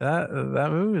 That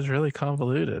movie was really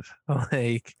convoluted.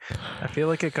 Like, I feel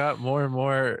like it got more and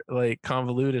more like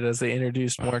convoluted as they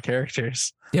introduced more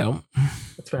characters. Yeah.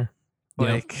 That's fair.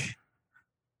 Yeah. Like,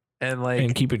 and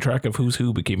And keeping track of who's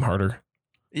who became harder.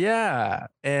 yeah.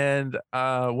 And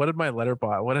what did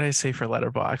I say for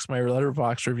Letterboxd? My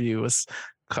Letterboxd review was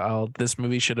called, this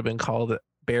movie should have been called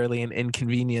Barely an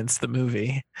Inconvenience, the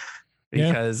movie,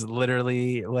 because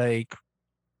literally, like,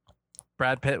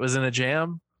 Brad Pitt was in a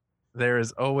jam. There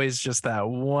is always just that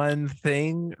one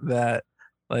thing that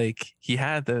like he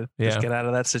had to just get out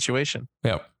of that situation.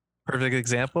 Yeah. Perfect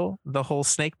example, the whole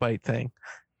snake bite thing.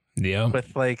 Yeah.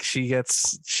 With like she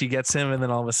gets him, and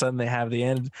then all of a sudden they have the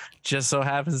end, just so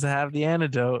happens to have the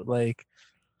antidote. Like,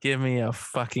 give me a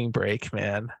fucking break,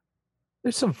 man.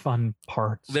 There's some fun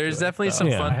parts. There's to it, definitely though. some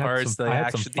Yeah. fun I had parts. some- I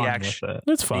had some fun with it.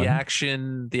 It's fun.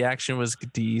 The action was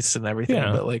decent and everything,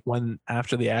 Yeah. but like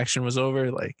after the action was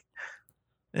over, like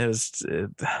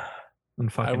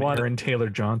And fucking wanted- Aaron Taylor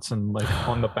Johnson like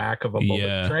on the back of a bullet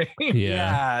Yeah. train.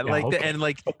 Yeah. like okay. and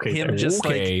like Okay, him then. just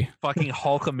like Okay. fucking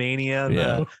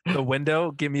Hulkamania in the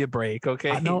window. Give me a break,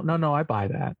 okay? No, I buy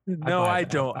that. No, buy I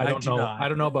that. don't. I don't do know. not. I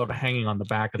don't know about hanging on the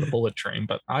back of the bullet train,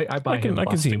 but I buy I can see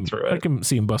busting him through I it. can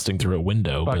see him busting through a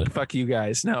window, but Fuck you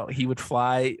guys. No, he would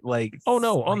fly like. oh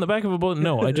no, on the back of a bullet.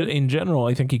 No, I just in general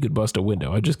I think he could bust a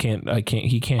window. He can't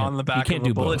on the back he can't of a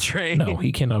do bullet both. train. No,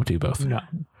 he cannot do both.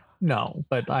 No,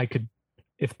 but I could,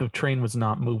 if the train was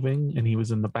not moving and he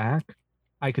was in the back,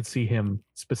 I could see him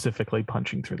specifically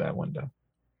punching through that window.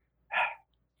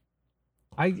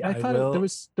 I thought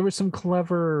there was some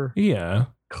clever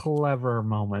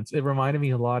moments. It reminded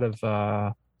me a lot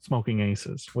of Smoking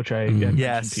Aces, which I had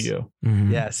mentioned to you.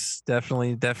 Mhm. Yes,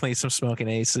 definitely some Smoking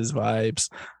Aces vibes.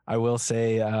 I will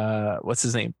say, what's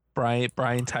his name?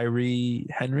 Brian Tyree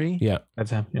Henry. Yeah. That's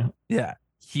him. Yeah. Yeah,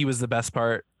 he was the best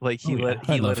part. Like he lit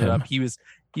love it him. up. He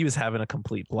was having a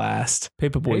complete blast.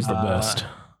 Paperboy's the best.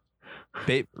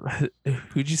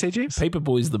 Who'd you say, James?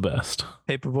 Paperboy's the best.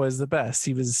 Paperboy's the best.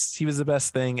 He was the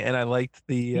best thing, and I liked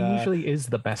the. He usually is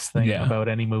the best thing about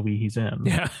any movie he's in.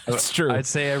 Yeah, that's true. I'd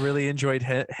say I really enjoyed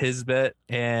his bit,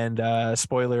 and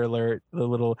spoiler alert: the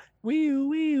little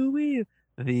wee.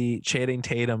 The Channing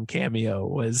Tatum cameo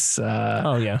was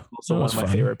also one of my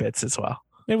favorite bits as well.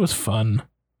 It was fun.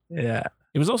 Yeah,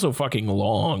 it was also fucking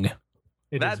long.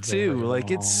 That too,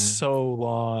 like it's so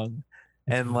long,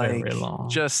 and like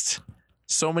just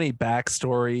so many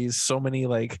backstories, so many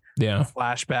like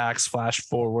flashbacks, flash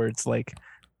forwards, like.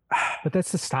 But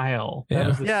that's the style. Yeah, that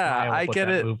is the style I of what get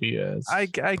that it. Movie is. I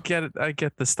get it. I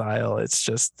get the style. It's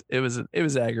just it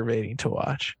was aggravating to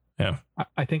watch. Yeah,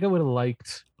 I think I would have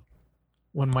liked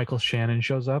when Michael Shannon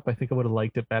shows up. I think I would have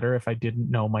liked it better if I didn't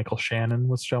know Michael Shannon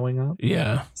was showing up.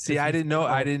 Yeah. See, I didn't know.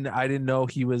 I didn't know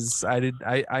he was.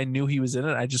 I knew he was in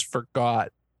it. I just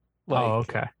forgot. Like, oh,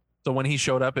 okay. So when he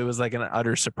showed up, it was like an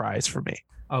utter surprise for me.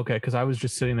 Okay, because I was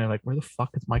just sitting there like, where the fuck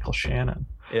is Michael Shannon?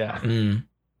 Yeah.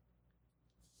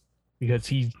 Because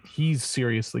he's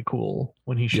seriously cool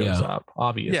when he shows up,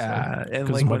 obviously. Yeah, and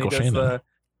like when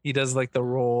he does like the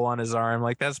roll on his arm,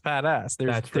 like that's badass.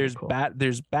 There's cool.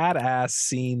 there's badass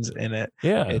scenes in it.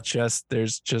 Yeah.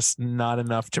 There's just not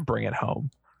enough to bring it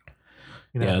home.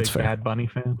 You're a big Bad Bunny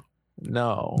fan?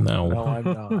 No, I'm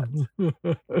not.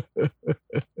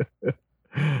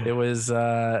 It was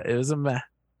a meh.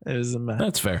 It was a meh.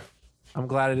 That's fair. I'm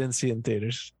glad I didn't see it in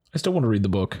theaters. I still want to read the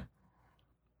book.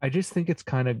 I just think it's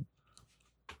kind of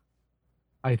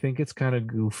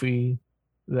goofy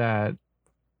that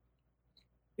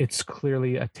it's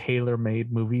clearly a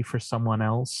tailor-made movie for someone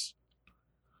else,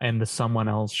 and the someone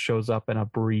else shows up in a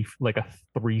brief, like a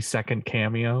 3-second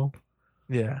cameo.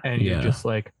 Yeah. And you're just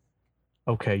like,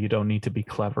 okay, you don't need to be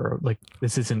clever. Like,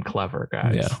 this isn't clever,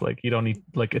 guys. Yeah. Like, you don't need,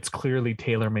 like, it's clearly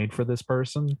tailor-made for this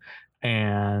person,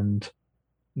 and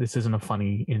this isn't a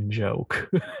funny in joke.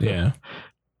 Yeah.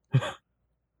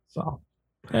 So,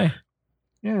 hey,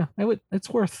 yeah, it's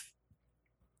worth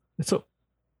a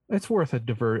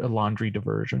laundry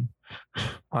diversion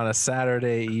on a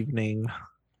Saturday evening,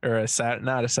 or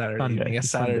not a Saturday evening, a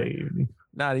Saturday evening,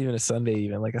 not even a Sunday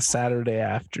evening, like a Saturday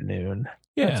afternoon.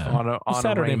 Yeah, on a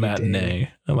Saturday matinee.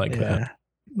 Day. I like that.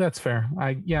 That's fair.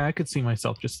 I could see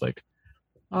myself just like,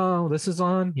 oh, this is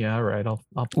on. Yeah, all right. I'll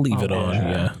leave it on.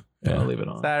 Yeah. I'll leave it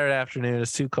on. Saturday afternoon.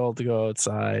 It's too cold to go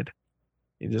outside.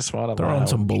 You just want to throw on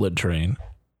some Bullet Train.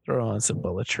 Throw on some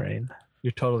Bullet Train.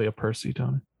 You're totally a Percy,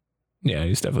 Tony. Yeah,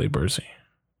 he's definitely a Percy.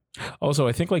 Also,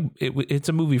 I think like it's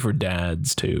a movie for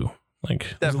dads too.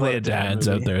 Like definitely a dads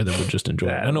out there that would just enjoy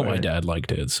it. I know my dad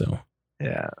liked it, so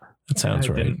yeah, that sounds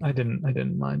right. I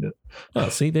didn't mind it. Oh,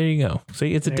 see, there you go.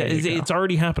 See, it's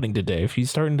already happening to Dave. He's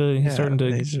starting to.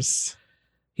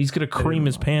 He's gonna cream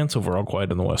his pants over All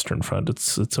Quiet on the Western Front.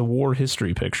 It's a war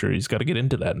history picture. He's got to get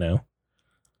into that now.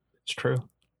 It's true.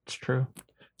 You're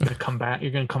gonna come back.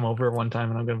 You're gonna come over one time,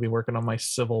 and I'm gonna be working on my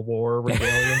Civil War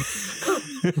rebellion.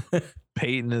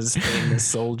 Painting his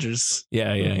soldiers.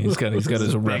 Yeah. He's got his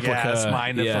replica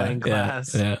magnifying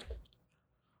glass. Yeah.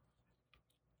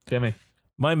 Jimmy,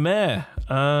 my meh.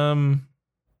 Yeah,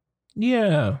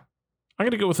 I'm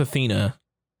gonna go with Athena.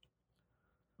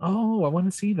 Oh, I want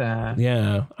to see that.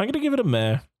 Yeah, I'm gonna give it a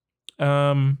meh.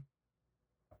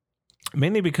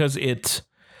 Mainly because it's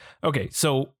okay.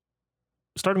 So,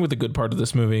 starting with the good part of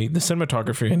this movie, the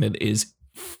cinematography in it is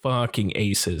fucking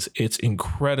aces. It's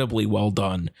incredibly well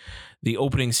done. The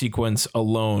opening sequence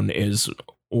alone is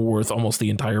worth almost the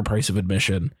entire price of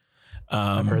admission.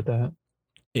 I've heard that.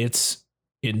 It's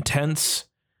intense.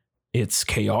 It's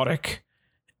chaotic,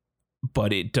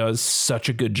 but it does such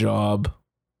a good job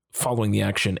following the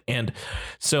action. And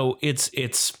so it's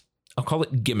I'll call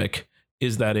it gimmick,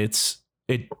 is that it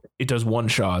does one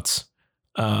shots,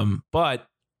 but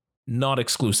not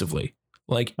exclusively.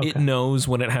 Like It knows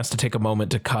when it has to take a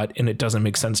moment to cut and it doesn't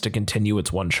make sense to continue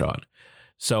its one shot.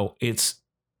 So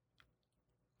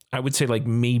I would say like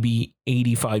maybe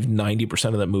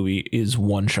 85-90% of that movie is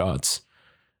one shots.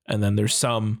 And then there's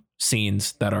some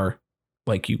scenes that are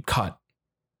like you cut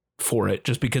for it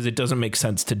just because it doesn't make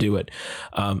sense to do it.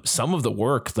 Some of the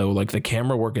work though, like the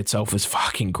camera work itself is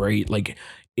fucking great. Like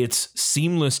it's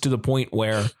seamless to the point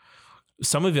where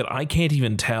some of it I can't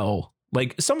even tell.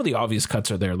 Like some of the obvious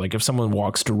cuts are there. Like if someone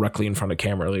walks directly in front of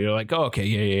camera, you're like, oh, okay,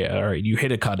 yeah. All right. You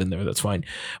hit a cut in there. That's fine.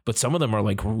 But some of them are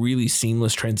like really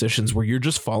seamless transitions where you're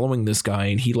just following this guy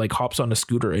and he like hops on a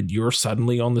scooter and you're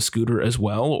suddenly on the scooter as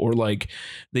well. Or like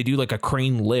they do like a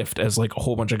crane lift as like a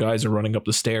whole bunch of guys are running up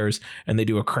the stairs and they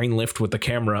do a crane lift with the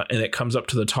camera and it comes up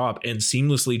to the top and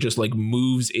seamlessly just like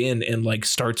moves in and like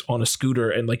starts on a scooter.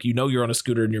 And like, you know, you're on a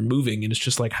scooter and you're moving and it's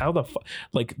just like how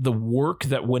like the work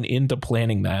that went into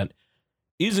planning that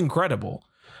is incredible.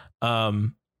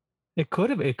 It could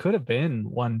have been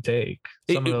one take.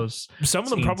 Some of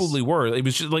them probably were. It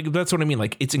was just like, that's what I mean.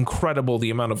 Like it's incredible the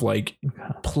amount of like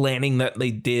planning that they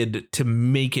did to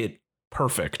make it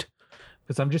perfect.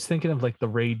 Because I'm just thinking of like the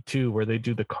Raid 2 where they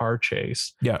do the car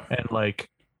chase. Yeah. And like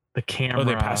the camera. Oh,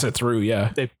 they pass it through.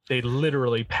 Yeah. They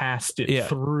literally passed it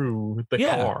through the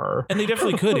car. And they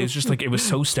definitely could. It's just like, it was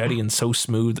so steady and so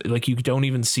smooth. Like you don't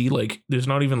even see like, there's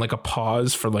not even like a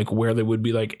pause for like where they would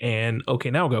be like, and okay,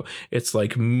 now go. It's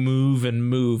like move.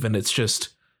 And it's just,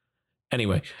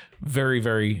 anyway, very,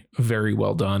 very, very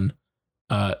well done.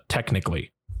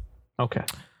 Technically. Okay.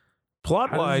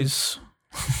 Plot wise.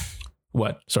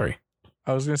 What? Sorry.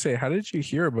 I was gonna say, how did you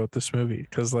hear about this movie?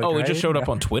 Because like, it just showed up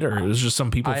on Twitter. It was just some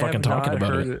people fucking talking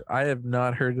about it. I have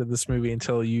not heard of this movie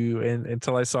until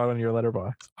I saw it on your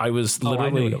letterbox. I was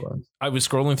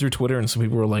scrolling through Twitter and some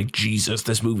people were like, "Jesus,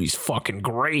 this movie's fucking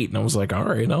great," and I was like, "All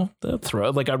right, I'll throw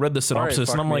it." Like I read the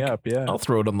synopsis and I'm like, I'll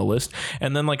throw it on the list.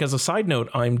 And then like as a side note,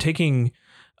 I'm taking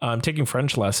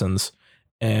French lessons.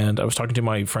 And I was talking to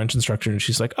my French instructor and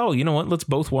she's like, "Oh, you know what? Let's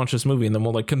both watch this movie and then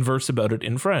we'll like converse about it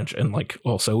in French." And like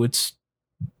also it's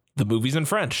the movie's in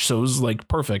French, so it was like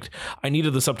perfect. I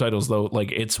needed the subtitles though.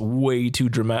 Like it's way too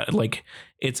dramatic. Like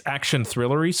it's action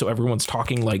thrillery, so everyone's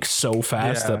talking like so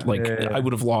fast that like I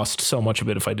would have lost so much of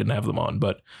it if I didn't have them on.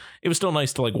 But it was still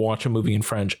nice to like watch a movie in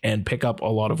French and pick up a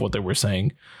lot of what they were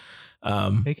saying.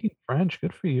 Taking French,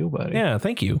 good for you, buddy. Yeah,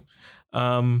 thank you.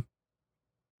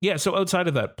 Yeah, so outside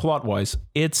of that, plot wise,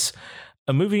 it's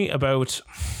a movie about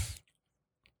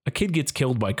a kid gets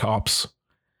killed by cops.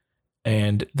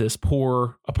 And this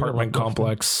poor apartment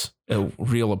complex,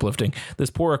 real uplifting,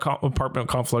 this poor apartment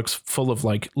complex full of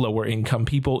like lower income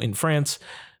people in France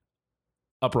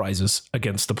uprises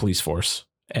against the police force.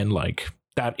 And like,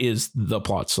 that is the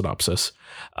plot synopsis.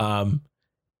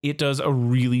 It does a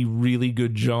really, really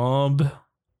good job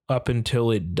up until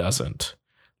it doesn't.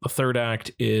 The third act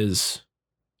is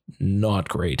not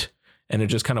great. And it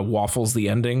just kind of waffles the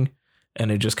ending.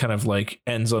 And it just kind of like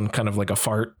ends on kind of like a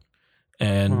fart.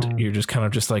 And you're just kind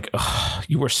of just like,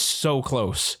 you were so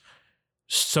close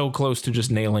to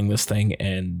just nailing this thing,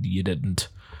 and you didn't.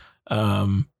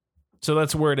 So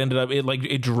that's where it ended up.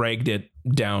 It dragged it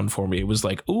down for me. It was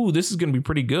like, ooh, this is going to be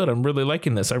pretty good. I'm really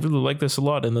liking this. I really like this a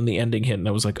lot. And then the ending hit, and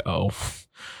I was like, oh,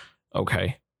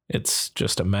 okay, it's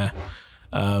just a meh.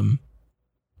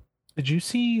 Did you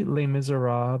see Les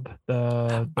Miserables?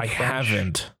 I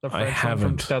haven't. I haven't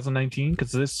from 2019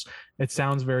 because it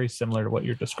sounds very similar to what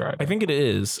you're describing. I think it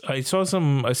is. I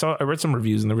read some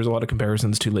reviews and there was a lot of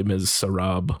comparisons to Les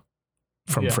Miserables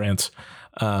from France,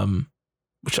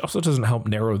 which also doesn't help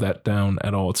narrow that down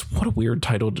at all. It's what a weird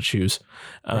title to choose.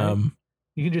 Right.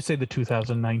 You can just say the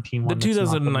 2019 one. The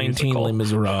 2019 Les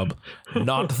Miserables,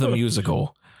 not the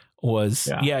musical. Was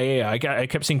I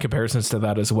kept seeing comparisons to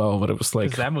that as well, but it was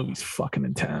like that movie's fucking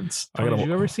intense. Did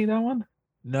you ever see that one?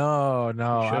 No.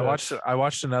 I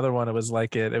watched another one. It was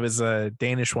like it was a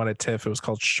Danish one at TIFF. It was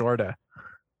called Shorta,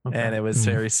 and it was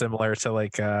very similar to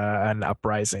like an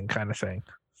uprising kind of thing.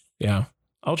 Yeah,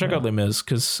 I'll check out Les Mis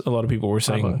because a lot of people were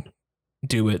saying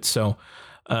do it. So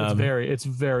it's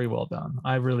very well done.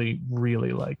 I really,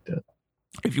 really liked it.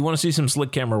 If you want to see some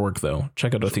slick camera work, though,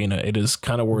 check out Athena. It is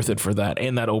kind of worth it for that.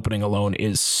 And that opening alone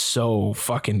is so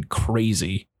fucking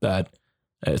crazy that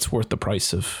it's worth the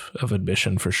price of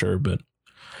admission for sure. But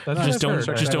just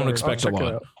don't expect a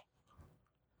lot.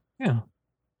 Yeah,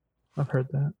 I've heard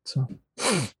that. So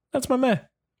that's my meh.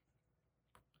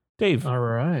 Dave. All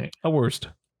right. A worst.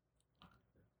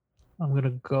 I'm going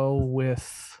to go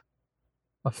with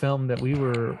a film that we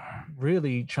were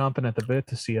really chomping at the bit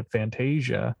to see at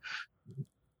Fantasia.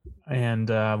 And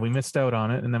we missed out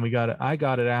on it, and then I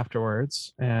got it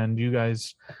afterwards, and you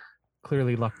guys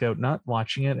clearly lucked out not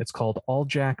watching it. It's called All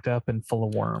Jacked Up and Full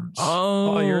of Worms.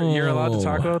 Oh, you're allowed to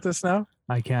talk about this now?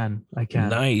 I can.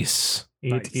 Nice.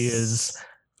 It is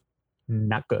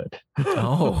not good.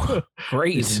 Oh,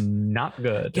 great. It's not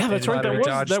good. Yeah, that's right.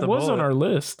 That was on our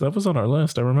list. That was on our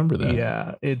list. I remember that.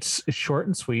 Yeah, it's short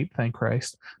and sweet, thank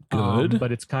Christ. Good.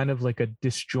 But it's kind of like a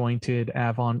disjointed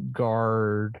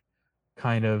avant-garde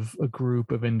kind of a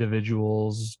group of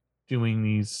individuals doing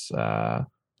these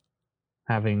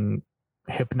having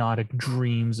hypnotic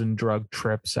dreams and drug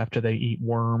trips after they eat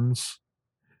worms,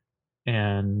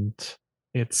 and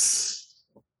it's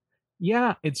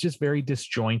just very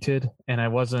disjointed, and I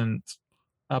wasn't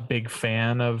a big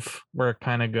fan of where it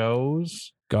kind of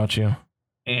goes. Gotcha.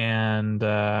 And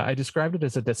I described it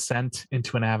as a descent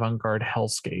into an avant-garde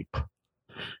hellscape,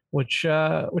 which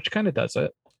kind of does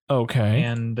it. Okay.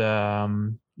 And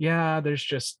there's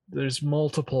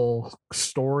multiple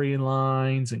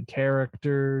storylines and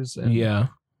characters, and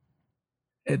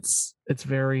it's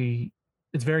very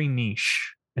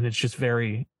niche, and it's just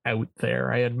very out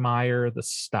there. I admire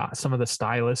some of the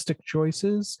stylistic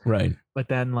choices, right? But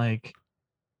then like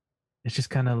it's just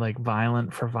kind of like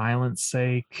violent for violence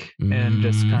sake, and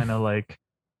just kind of like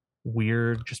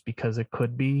weird just because it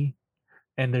could be.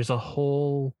 And there's a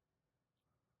whole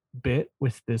bit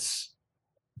with this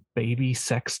baby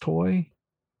sex toy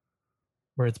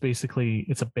where it's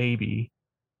a baby,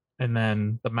 and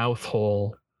then the mouth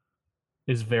hole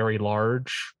is very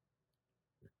large,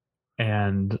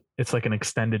 and it's like an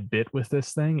extended bit with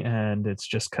this thing, and it's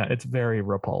just it's very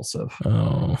repulsive.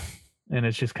 Oh. And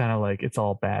it's just kind of like, it's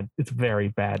all bad. It's very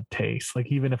bad taste. Like,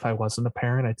 even if I wasn't a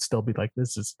parent, I'd still be like,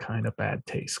 this is kind of bad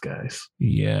taste, guys.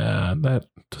 Yeah, that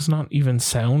does not even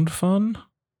sound fun.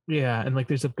 Yeah, and like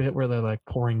there's a bit where they're like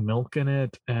pouring milk in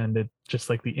it, and it just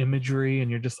like the imagery,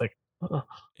 and you're just like,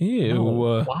 ew.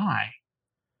 No, why?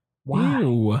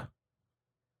 Ew.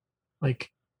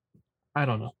 Like, I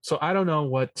don't know. So I don't know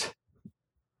what.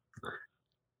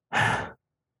 I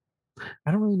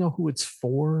don't really know who it's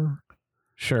for.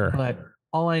 Sure. But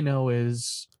all I know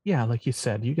is, yeah, like you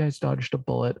said, you guys dodged a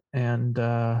bullet, and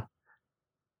I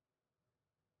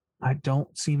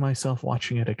don't see myself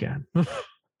watching it again. That's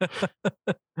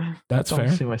fair. I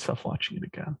don't see myself watching it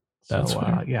again. That's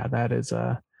fair. Yeah, that is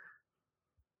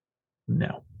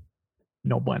no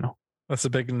bueno. That's a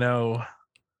big no.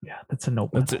 Yeah, that's a no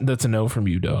bueno. That's a no from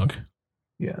you, dog.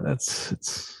 Yeah,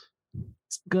 it's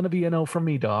gonna be a no from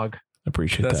me, dog.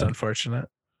 Appreciate that. That's unfortunate.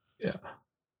 Yeah.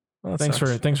 Well, thanks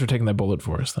for taking that bullet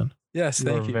for us then. Yes,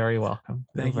 thank you. Very welcome.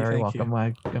 Thank You're you. very welcome.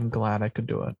 I'm glad I could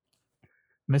do it.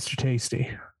 Mr.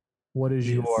 Tasty, what is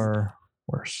your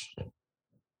worst?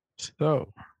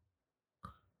 So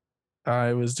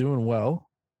I was doing well,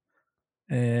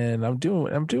 and I'm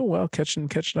doing well catching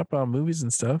up on movies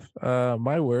and stuff.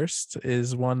 My worst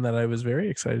is one that I was very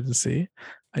excited to see.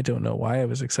 I don't know why I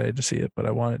was excited to see it, but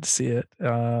I wanted to see it.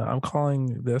 I'm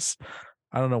calling this,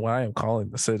 I don't know why I'm calling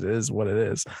this. It is what it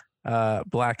is.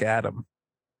 Black Adam.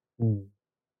 Ooh.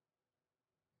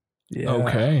 Yeah.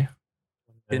 Okay.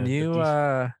 Can you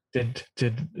was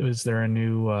there a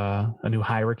new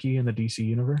hierarchy in the DC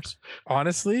universe?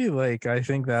 Honestly, like, I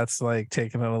think that's like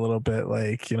taking it a little bit,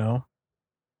 like, you know,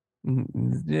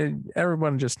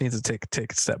 everyone just needs to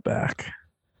take a step back.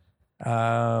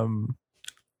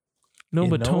 No,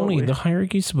 but Tony, the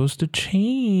hierarchy's supposed to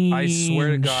change. I swear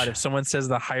to God, if someone says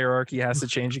the hierarchy has to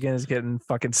change again, it's getting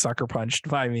fucking sucker punched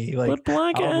by me. Like, but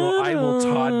Black Adam. I will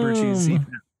Todd Bertuzzi.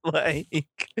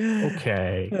 Like,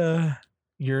 okay,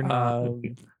 you're not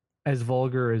as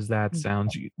vulgar as that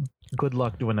sounds. Good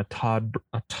luck doing a Todd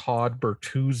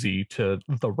Bertuzzi to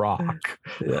The Rock.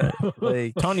 Yeah,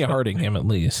 like Tanya Harding him at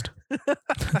least.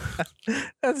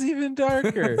 That's even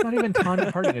darker. It's not even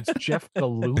Tanya Harding. It's Jeff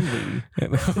Galooly.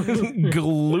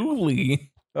 Galooly.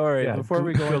 All right, Yeah, before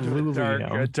we go into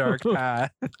Galooly, a dark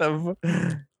path of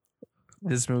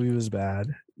this movie was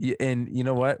bad. And you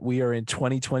know what? We are in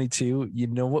 2022. You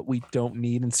know what we don't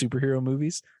need in superhero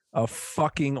movies? A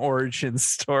fucking origin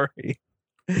story.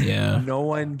 Yeah. No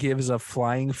one gives a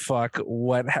flying fuck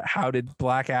how did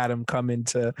Black Adam come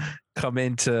into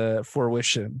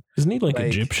fruition? Isn't he like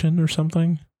Egyptian or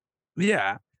something?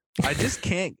 Yeah. I just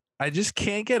can't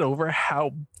get over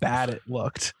how bad it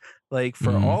looked. Like,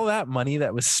 for all that money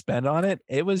that was spent on it,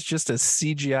 it was just a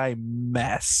CGI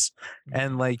mess.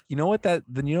 And like, you know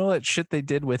that shit they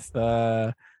did with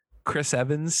Chris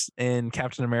Evans in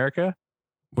Captain America?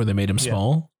 Where they made him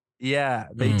small? Yeah,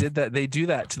 they did that. They do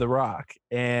that to The Rock.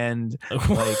 And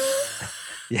like,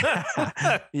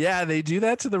 yeah, they do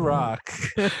that to The Rock.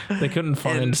 They couldn't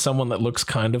find someone that looks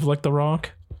kind of like The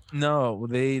Rock? No,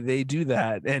 they do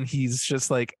that. And he's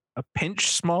just like a pinch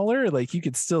smaller. Like, you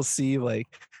could still see like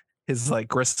his like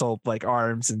gristled like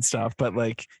arms and stuff, but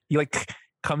like he like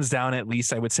comes down at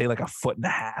least, I would say, like a foot and a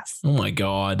half. Oh my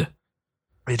God.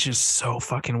 It's just so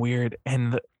fucking weird.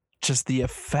 And just the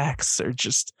effects are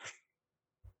just,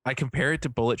 I compare it to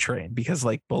Bullet Train, because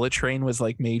like Bullet Train was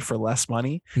like made for less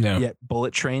money. No. Yet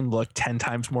Bullet Train looked 10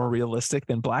 times more realistic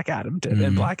than Black Adam did.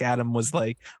 And Black Adam was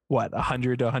like, what,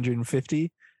 100 to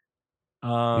 150?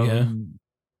 Yeah.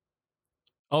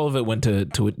 All of it went to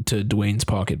Dwayne's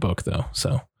pocketbook though.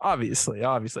 So obviously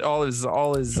all his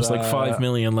there's like $5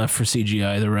 million left for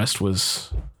CGI. The rest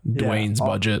was Dwayne's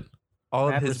budget. All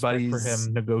of his buddies for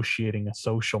him negotiating a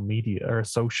social media or a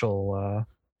social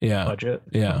budget.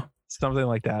 Yeah. Something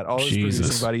like that. All his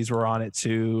producing buddies were on it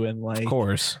too, and like, of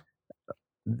course,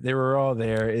 they were all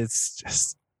there. It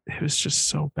was just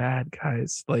so bad,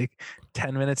 guys. Like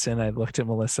 10 minutes in, I looked at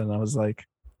Melissa and I was like,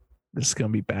 "This is gonna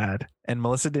be bad." And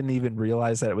Melissa didn't even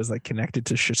realize that it was like connected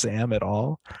to Shazam at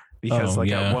all, because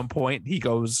at one point he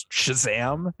goes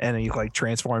Shazam and he like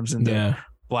transforms into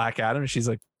Black Adam. And she's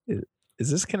like, "Is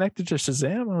this connected to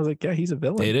Shazam?" I was like, "Yeah, he's a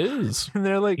villain." It is. And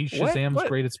they're like, he's Shazam's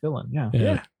greatest villain.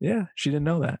 Yeah. She didn't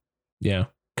know that. Yeah,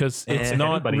 because it's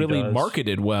not really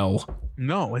marketed well.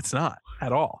 No, it's not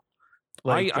at all.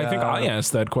 Like, I think I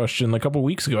asked that question a couple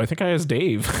weeks ago. I think I asked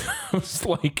Dave. I was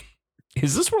like,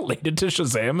 is this related to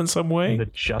Shazam in some way? The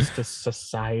Justice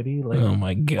Society? Like, oh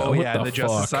my God. Oh yeah,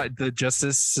 the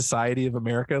Justice Society of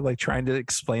America, like trying to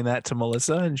explain that to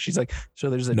Melissa. And she's like,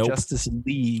 so there's a Justice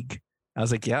League. I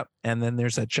was like, yep. And then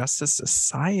there's a Justice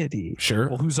Society. Sure.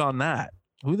 Well, who's on that?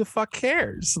 Who the fuck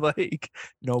cares? Like,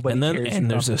 nobody cares. And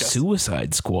there's a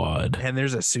Suicide Squad. And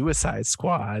there's a Suicide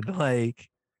Squad. Like,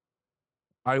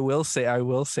 I will say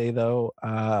though,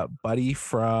 Buddy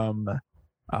from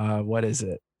what is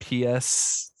it?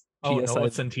 PS. Noah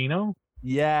Centino?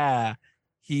 Yeah.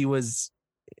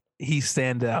 He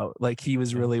stand out. Like, he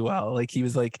was really well. Like, he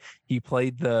was like, he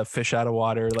played the fish out of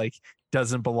water, like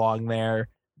doesn't belong there,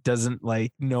 doesn't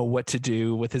like know what to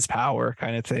do with his power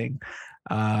kind of thing.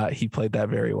 He played that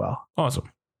very well. Awesome.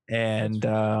 And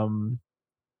I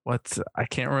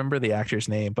can't remember the actor's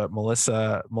name, but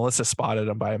Melissa spotted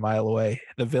him by a mile away.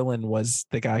 The villain was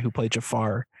the guy who played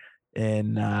Jafar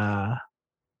in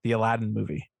the Aladdin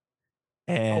movie.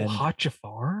 And Hot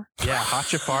Jafar? Yeah, Hot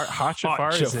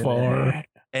Jafar is in it.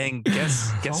 And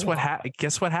guess what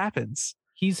happens?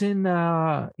 He's in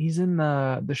the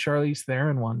Charlize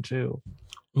Theron one too.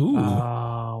 Ooh.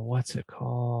 What's it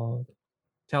called?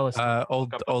 Tell us.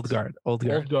 Old Guard.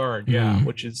 Yeah,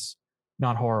 which is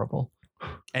not horrible.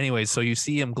 Anyway, so you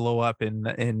see him glow up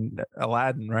in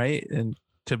Aladdin, right? And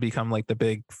to become like the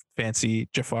big fancy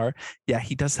Jafar. Yeah,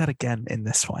 he does that again in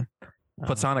this one.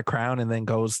 Puts on a crown and then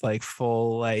goes like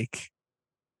full like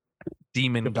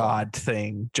demon god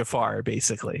thing. Jafar,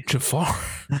 basically. Jafar.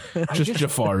 Just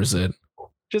Jafar is it.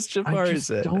 Just Jafar is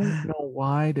it. I don't know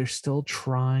why they're still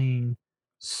trying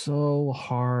so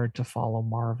hard to follow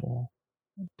Marvel.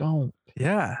 Don't.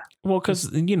 Yeah. Well, because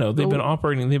they've been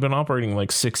operating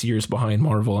like 6 years behind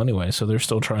Marvel anyway, so they're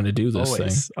still trying to do this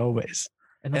thing. Always.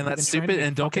 And that's stupid.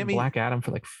 And don't get me Black Adam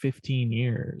for like 15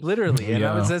 years. Literally. And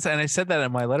I said that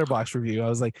in my Letterboxd review. I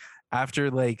was like, after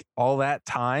like all that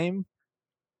time,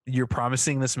 you're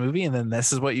promising this movie, and then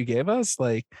this is what you gave us.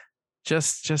 Like,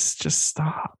 just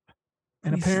stop.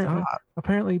 And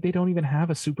apparently they don't even have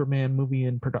a Superman movie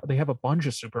in production. They have a bunch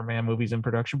of Superman movies in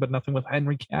production, but nothing with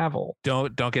Henry Cavill.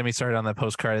 Don't get me started on that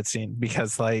post-credit scene,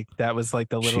 because like that was like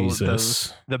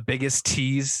the biggest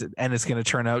tease, and it's going to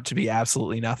turn out to be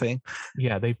absolutely nothing.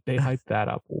 Yeah, they hyped that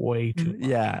up way too much.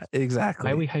 Yeah, exactly.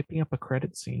 Why are we hyping up a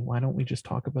credit scene? Why don't we just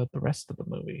talk about the rest of the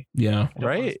movie? Yeah,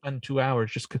 right. Spend 2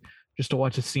 hours just to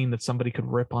watch a scene that somebody could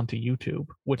rip onto YouTube,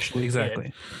 which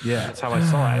exactly. Yeah, that's how I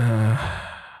saw it.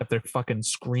 If they're fucking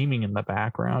screaming in the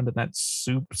background, and that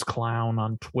Soups clown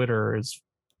on Twitter is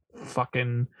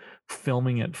fucking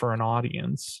filming it for an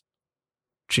audience.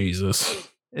 Jesus.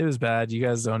 It was bad. You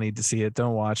guys don't need to see it.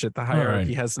 Don't watch it. The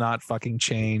hierarchy has not fucking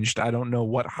changed. I don't know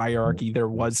what hierarchy there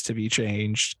was to be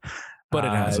changed. But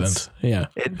it hasn't. Yeah.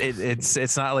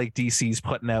 It's not like DC's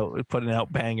putting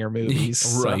out banger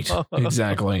movies. Right. So.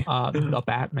 Exactly. The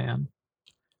Batman.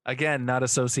 Again, not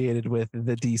associated with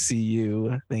the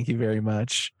DCU. Thank you very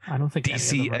much. I don't think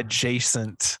DC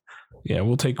adjacent. Yeah,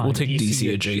 we'll take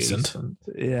DC adjacent.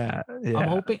 Yeah.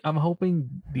 I'm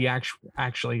hoping the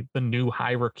actually the new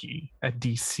hierarchy at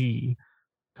DC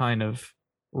kind of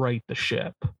right the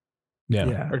ship.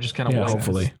 Yeah. Or just kind of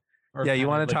hopefully. Yeah, you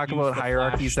want to talk about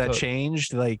hierarchies that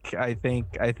changed? Like I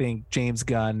think James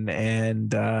Gunn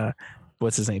and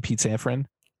what's his name, Pete Safran?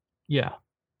 Yeah.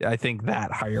 I think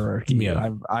that hierarchy.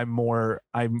 Yeah. I want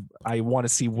to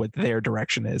see what their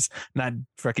direction is, not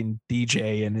freaking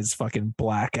DJ and his fucking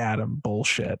Black Adam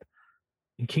bullshit.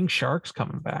 And King Shark's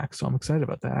coming back, so I'm excited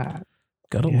about that.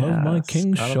 Gotta love my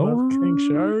King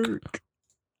Shark.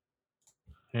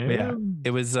 Yeah, it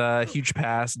was a huge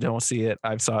pass. Don't see it.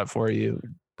 I saw it for you.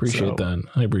 Appreciate that.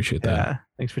 I appreciate that.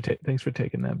 Thanks for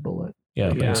taking that bullet.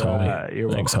 Yeah, thanks,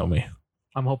 homie. Thanks, homie.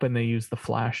 I'm hoping they use the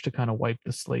Flash to kind of wipe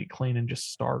the slate clean and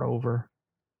just start over,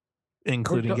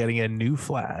 including getting a new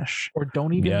Flash. Or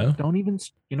don't even.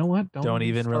 You know what? Don't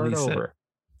even release over. It.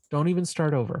 Don't even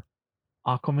start over.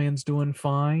 Aquaman's doing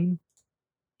fine.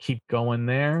 Keep going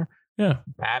there. Yeah.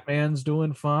 Batman's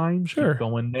doing fine. Sure. Keep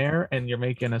going there, and you're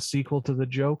making a sequel to the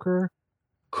Joker.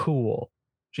 Cool.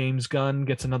 James Gunn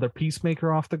gets another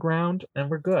Peacemaker off the ground, and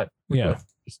we're good. We're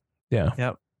good.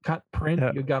 Yep. Cut print.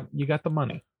 Yep. You got the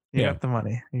money. You got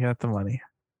the money.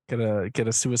 Get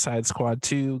a Suicide Squad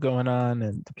 2 going on,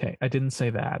 and okay, I didn't say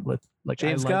that.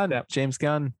 James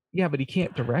Gunn. Yeah, but he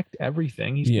can't direct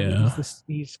everything.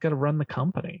 He's got to run the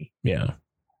company. Yeah.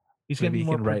 He's gonna be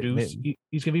more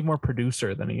he's gonna be more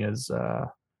producer than he is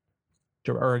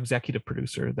or executive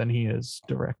producer than he is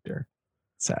director.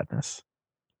 Sadness.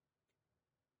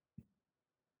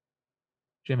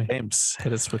 Jimmy. James,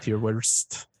 hit us with your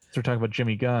worst. So we're talking about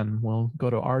Jimmy Gunn. We'll go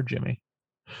to our Jimmy.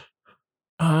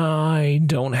 I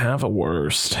don't have a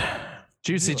worst.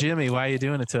 Juicy Jimmy, why are you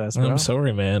doing it to us, bro? I'm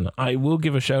sorry, man. I will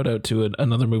give a shout out to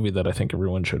another movie that I think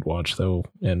everyone should watch, though,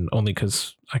 and only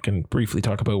because I can briefly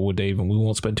talk about it with Dave, and we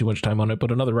won't spend too much time on it.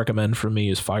 But another recommend for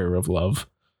me is Fire of Love.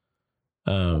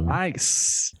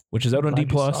 Nice. Which is out on D+.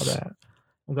 I'm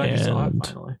glad you saw it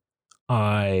finally.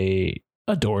 I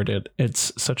adored it.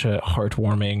 It's such a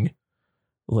heartwarming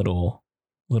little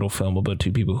film about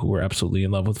two people who were absolutely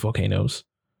in love with volcanoes.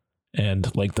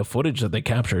 And like the footage that they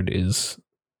captured is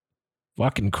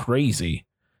fucking crazy.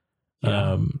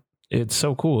 Yeah. It's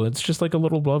so cool. It's just like a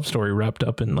little love story wrapped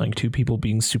up in like two people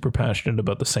being super passionate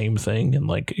about the same thing and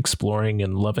like exploring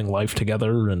and loving life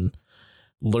together and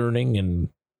learning and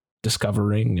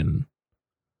discovering, and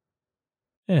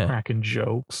Yeah. Cracking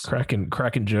jokes.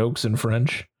 Cracking jokes in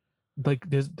French. Like,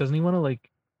 doesn't he want to like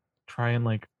try and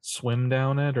like swim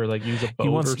down it or like use a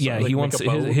boat? He wants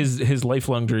his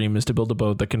lifelong dream is to build a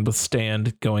boat that can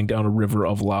withstand going down a river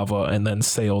of lava and then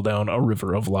sail down a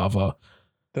river of lava.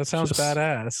 That sounds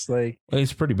badass. Like,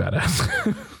 it's pretty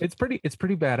badass. it's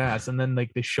pretty badass. And then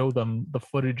like they show them the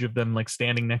footage of them like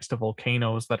standing next to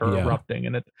volcanoes that are erupting,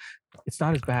 and it's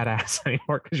not as badass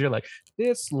anymore because you're like,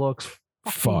 this looks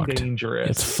fucked dangerous.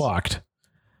 It's fucked.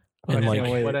 And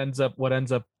like what ends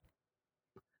up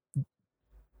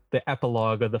the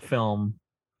epilogue of the film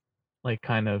like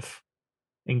kind of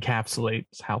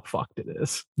encapsulates how fucked it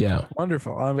is. Yeah.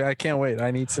 Wonderful. I can't wait.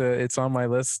 It's on my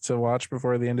list to watch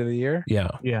before the end of the year. Yeah.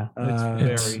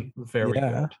 It's very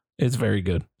good. It's very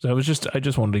good. So I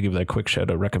just wanted to give that quick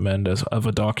shout out, recommend of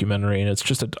a documentary. And it's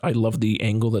just, I love the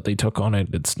angle that they took on it.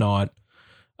 It's not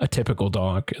a typical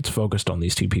doc. It's focused on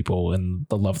these two people and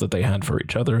the love that they had for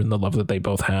each other and the love that they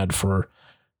both had for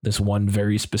this one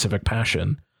very specific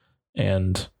passion.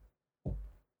 And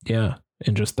yeah,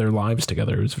 and just their lives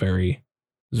together. It was very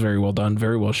well done,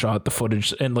 very well shot. The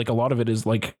footage, and like a lot of it is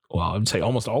like, well, I would say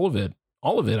almost all of it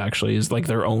actually is like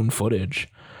their own footage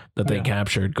that they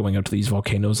captured going up to these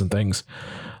volcanoes and things.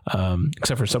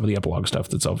 Except for some of the epilogue stuff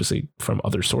that's obviously from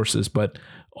other sources, but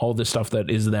all this stuff that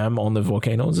is them on the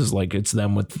volcanoes is like, it's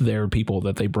them with their people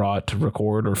that they brought to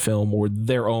record or film, or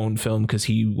their own film. Cause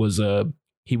he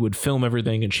would film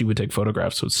everything and she would take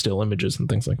photographs with still images and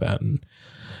things like that. And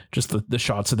just the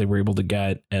shots that they were able to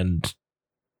get and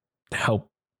help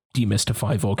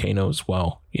demystify volcanoes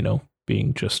while,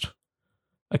 being just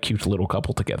a cute little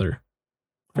couple together.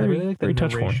 I really like the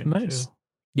touching. Nice. Too.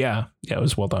 Yeah, it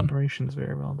was well done. Narration's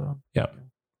very well done. Yeah.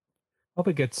 Hope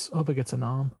it gets a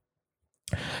nom.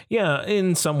 Yeah,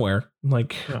 in somewhere,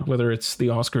 like whether it's the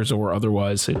Oscars or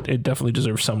otherwise, it definitely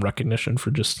deserves some recognition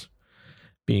for just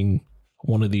being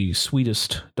one of the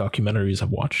sweetest documentaries I've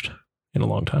watched in a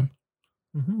long time.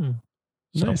 Mm-hmm.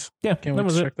 So, nice. Yeah, can't wait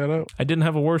to check that out. I didn't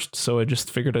have a worst, so I just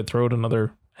figured I'd throw it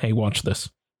another, hey, watch this.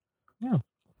 Yeah.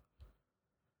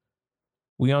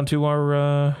 We on to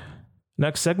our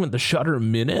next segment, the Shudder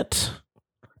Minute.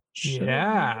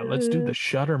 Yeah, let's do the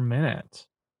Shudder Minute.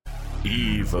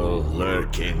 Evil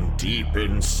lurking deep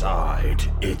inside,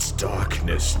 its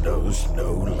darkness knows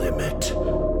no limit.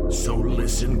 So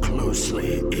listen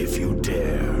closely if you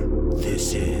dare.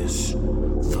 This is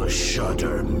the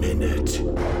Shudder Minute.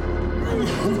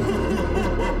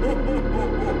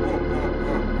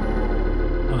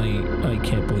 I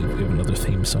can't believe we have another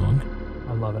theme song.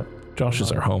 I love it. Josh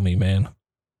is our homie, man.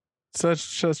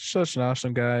 Such an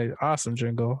awesome guy. Awesome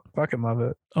jingle. Fucking love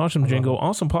it. Awesome jingle.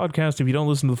 Awesome podcast. If you don't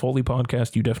listen to the Foley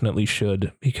podcast, you definitely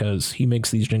should, because he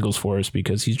makes these jingles for us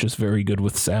because he's just very good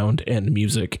with sound and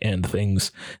music and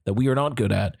things that we are not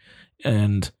good at.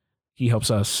 And he helps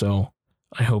us. So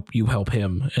I hope you help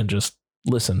him and just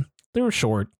listen. They're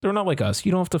short. They're not like us.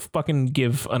 You don't have to fucking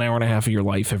give an hour and a half of your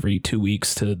life every 2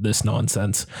 weeks to this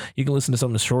nonsense. You can listen to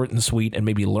something short and sweet and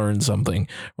maybe learn something.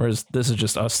 Whereas this is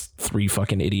just us three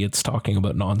fucking idiots talking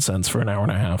about nonsense for an hour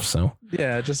and a half. So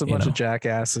yeah, just a bunch of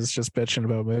jackasses just bitching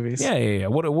about movies. Yeah.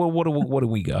 What do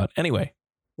we got? Anyway,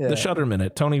 the Shudder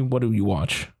Minute. Tony, what do you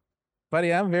watch?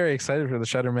 Buddy, I'm very excited for the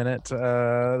Shudder Minute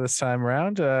this time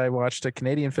around. I watched a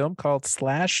Canadian film called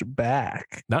Slash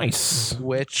Back. Nice.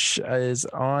 Which is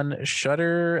on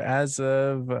Shudder as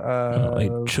of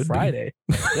Friday.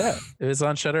 Yeah, it was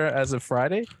on Shudder as of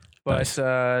Friday. But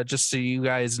nice. Just so you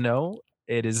guys know,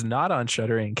 it is not on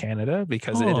Shudder in Canada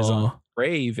because it is on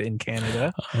Crave in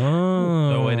Canada.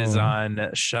 So it is on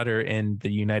Shudder in the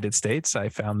United States. I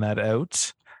found that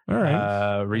out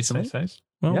recently. Nice.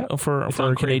 Well,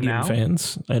 for Canadian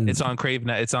fans, and it's on Crave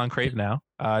now. It's on Crave now.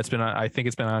 It's been on, I think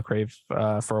it's been on Crave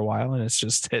for a while, and it's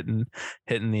just hitting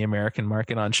the American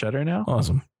market on Shudder now.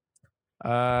 Awesome.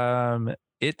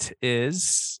 It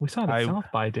is. We saw it at South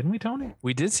by, didn't we, Tony?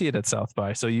 We did see it at South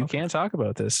by, so you can talk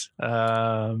about this.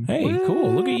 Hey,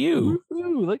 cool! Look at you.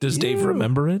 Does Dave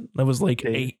remember it? That was like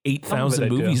 8,000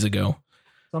 movies ago.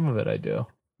 Some of it I do.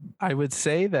 I would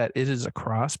say that it is a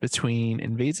cross between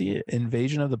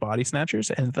Invasion of the Body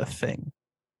Snatchers and The Thing.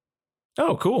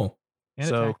 Oh, cool. And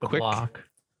Attack the Block.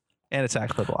 And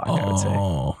Attack the Block, I would say.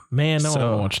 Oh, man, no, I want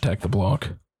to watch Attack the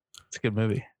Block. It's a good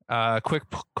movie. Quick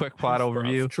plot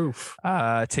overview. Truth.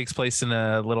 Takes place in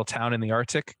a little town in the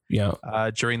Arctic. Yeah.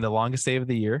 During the longest day of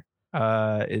the year.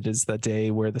 It is the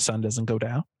day where the sun doesn't go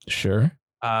down. Sure.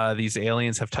 These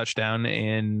aliens have touched down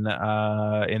in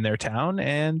their town,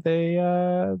 and they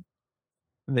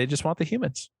just want the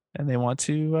humans, and they want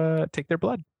to take their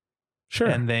blood. Sure.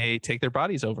 And they take their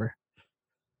bodies over.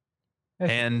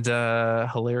 And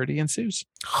hilarity ensues.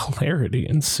 Hilarity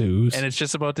ensues. And it's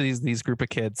just about these group of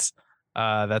kids.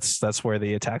 That's where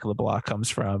the Attack of the Block comes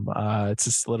from. It's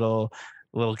this little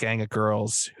gang of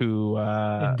girls who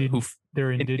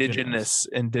they're indigenous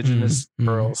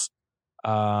girls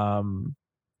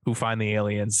who find the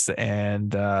aliens,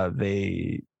 and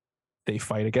they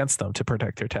fight against them to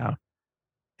protect their town.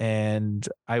 And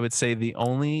I would say the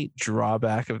only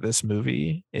drawback of this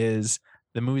movie is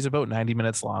the movie's about 90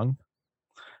 minutes long,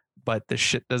 but the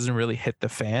shit doesn't really hit the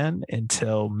fan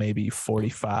until maybe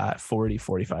 45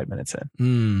 minutes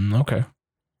in. Okay.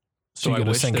 So you got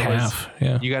to sink half.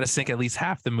 You got to sink at least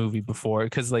half the movie before,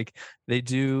 because like they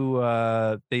do,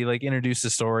 they like introduce the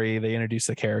story, they introduce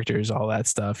the characters, all that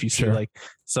stuff. You see like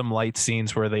some light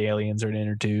scenes where the aliens are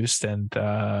introduced, and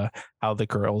how the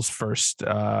girls first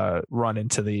run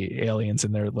into the aliens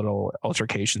in their little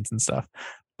altercations and stuff.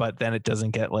 But then it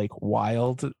doesn't get like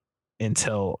wild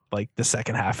until like the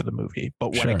second half of the movie.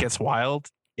 But when it gets wild,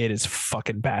 it is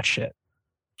fucking batshit.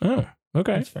 Oh,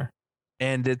 okay. That's fair.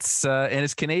 And it's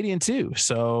Canadian too,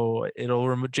 so it'll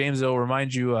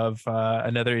remind you of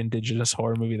another Indigenous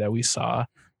horror movie that we saw,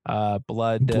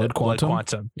 Blood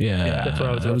Quantum. Yeah, that's what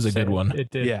I was that was a good one.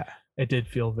 It did. Yeah, it did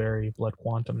feel very Blood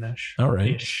Quantum-ish. All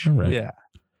right. Yeah.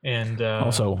 And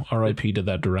also, R.I.P. to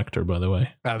that director, by the way.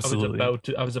 Absolutely.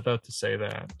 I was about to say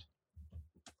that.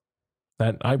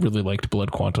 That I really liked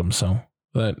Blood Quantum, so.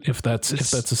 That if that's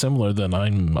a similar, then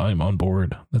I'm on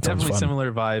board. That sounds definitely fun.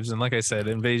 Similar vibes, and like I said,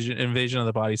 Invasion of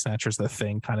the Body Snatchers, the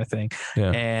Thing kind of thing.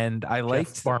 Yeah. And I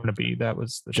liked Jeff Barnaby. That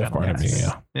was the Jeff Barnaby.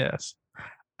 Yes.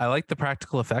 I like the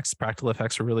practical effects. Practical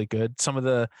effects were really good. Some of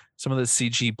the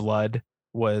CG blood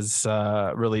was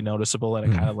really noticeable,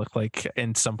 and it kind of looked like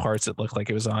in some parts it looked like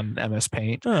it was on MS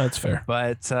Paint. Oh, that's fair.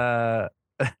 But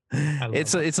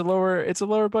it's a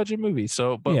lower budget movie.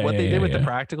 So, but what they did with the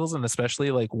practicals, and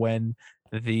especially like when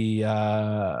the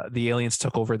aliens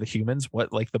took over the humans,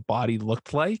 what like the body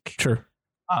looked like. Sure.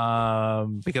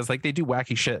 Because like they do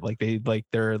wacky shit, like they like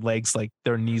their legs, like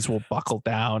their knees will buckle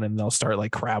down and they'll start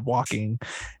like crab walking,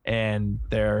 and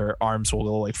their arms will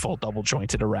go like full double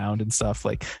jointed around and stuff.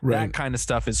 Like that kind of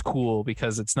stuff is cool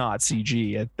because it's not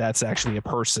CG. That's actually a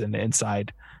person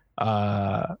inside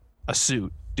a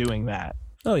suit doing that.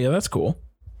 Oh yeah, that's cool.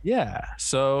 Yeah,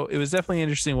 so it was definitely an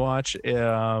interesting watch.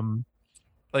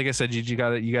 Like I said, you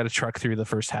gotta truck through the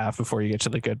first half before you get to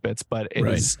the good bits, but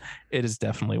it is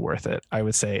definitely worth it, I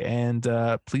would say. And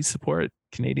please support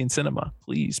Canadian cinema,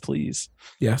 please.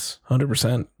 Yes,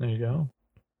 100%. There you go.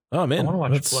 Oh man, I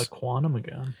want to watch Blood Quantum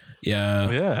again.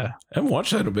 Yeah. I haven't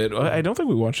watched that a bit. I don't think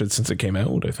we watched it since it came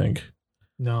out. I think.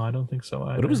 No, I don't think so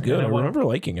either. But it was good. I remember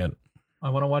liking it. I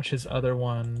want to watch his other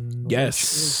one. Yes,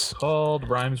 which is called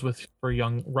Rhymes for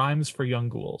Young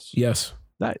Ghouls. Yes.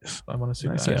 Nice. I want to see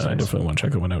that. Yeah, I definitely want to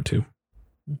check that one out too.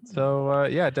 So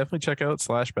definitely check out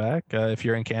Slashback. If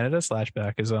you're in Canada,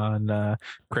 Slashback is on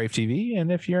Crave TV,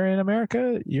 and if you're in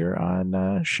America, you're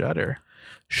on Shudder.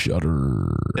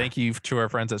 Thank you to our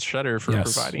friends at Shudder for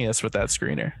providing us with that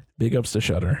screener. Big ups to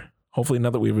Shudder. Hopefully,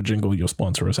 now that we have a jingle, you'll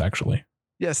sponsor us. Actually,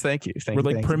 yes, thank you. We're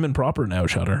like prim and proper now.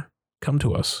 Shudder, come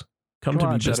to us. Come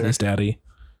to me, business daddy.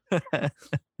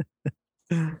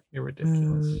 You're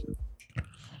ridiculous.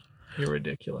 You're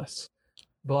ridiculous.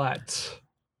 But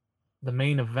the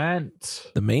main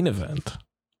event. Is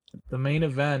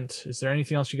there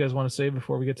anything else you guys want to say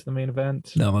before we get to the main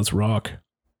event? No, let's rock.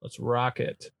 Let's rock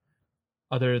it.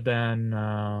 Other than,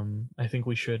 I think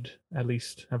we should at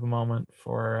least have a moment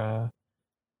for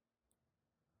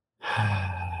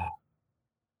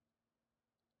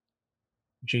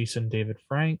Jason David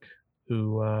Frank,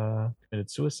 who committed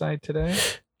suicide today.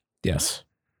 Yes.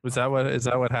 Is that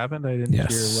what happened? I didn't hear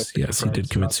what. Yes, he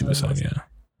did commit suicide. Yeah.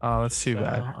 Oh, that's too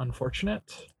bad. Unfortunate.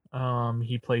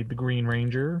 He played the Green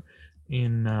Ranger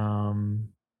in the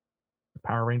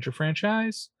Power Ranger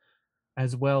franchise,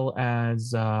 as well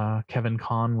as Kevin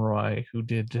Conroy, who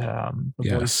did the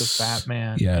voice of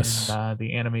Batman in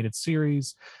the animated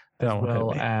series, as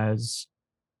well as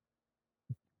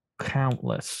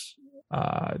countless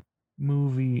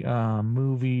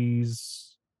movies,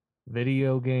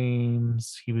 video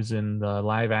games. He was in the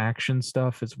live action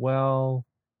stuff as well.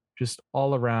 Just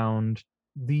all around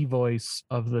the voice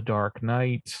of the Dark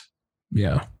Knight.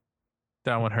 Yeah.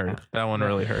 That one hurt. That one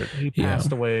really hurt. He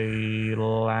passed away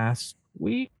last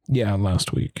week. Yeah,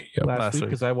 last week. Yep. Last week,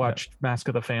 because I watched Mask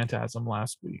of the Phantasm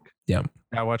last week. Yeah.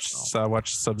 I watched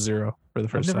Sub-Zero for the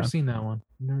first time. I've never seen that one.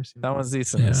 That one's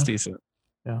decent. Yeah. It's decent.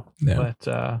 Yeah. But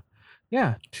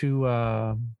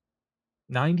to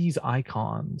 90s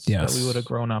icons that we would have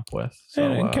grown up with. So,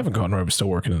 and Kevin Conroy was still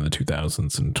working in the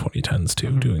 2000s and 2010s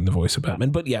too, doing the voice of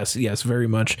Batman. But yes, very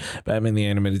much Batman the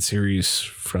Animated Series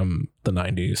from the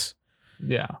 90s.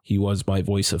 Yeah. He was my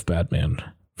voice of Batman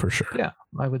for sure. Yeah,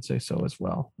 I would say so as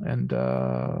well. And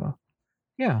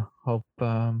hope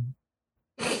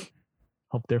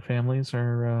their families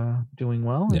are doing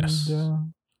well. Yes.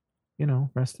 And,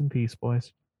 rest in peace,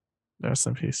 boys. Rest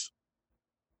in peace.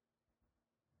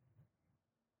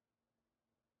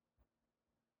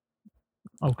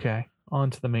 Okay, on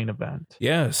to the main event.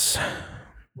 Yes.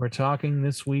 We're talking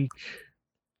this week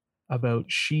about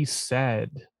She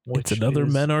Said. It's another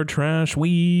Men Are Trash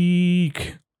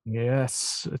week.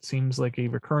 Yes, it seems like a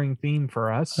recurring theme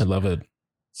for us. I love it.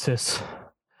 Cis,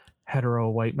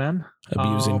 hetero white men.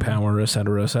 Abusing power, et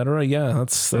cetera. Yeah,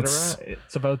 that's...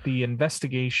 It's about the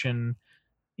investigation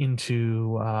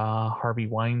into Harvey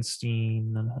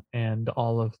Weinstein and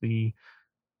all of the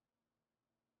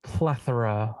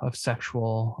plethora of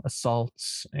sexual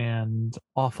assaults and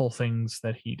awful things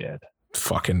that he did.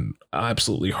 Fucking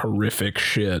absolutely horrific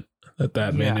shit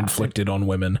that man inflicted on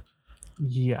women.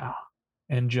 Yeah.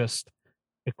 And just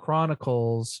it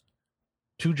chronicles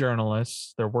two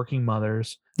journalists, they're working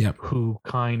mothers, who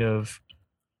kind of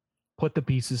put the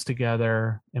pieces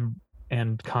together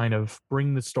and kind of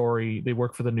bring the story. They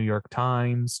work for the New York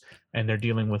Times, and they're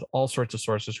dealing with all sorts of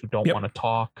sources who don't want to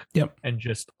talk, and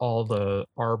just all the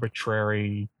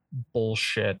arbitrary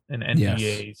bullshit and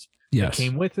NDAs that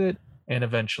came with it, and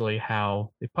eventually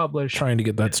how they published. Trying to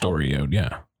get that story out,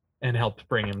 and helped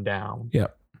bring him down.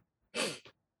 Yep.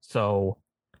 So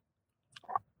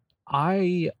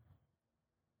I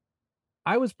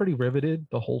was pretty riveted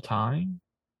the whole time.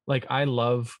 Like, I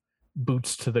love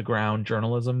boots to the ground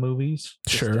journalism movies.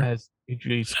 Sure. As a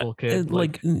grade school kid.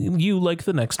 Like you like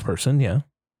The Next Person, yeah.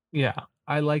 Yeah.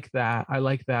 I like that. I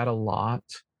like that a lot.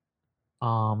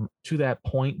 To that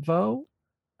point though,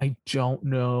 I don't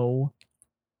know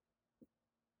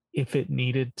if it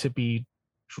needed to be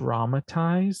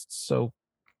dramatized so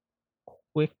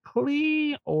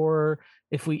quickly, or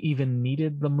if we even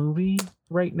needed the movie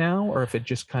right now, or if it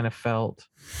just kind of felt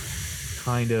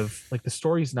kind of like the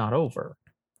story's not over.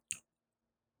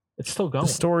 It's still going.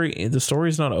 The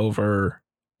story's not over,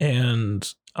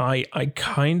 and I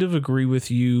kind of agree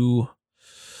with you.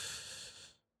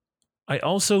 I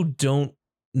also don't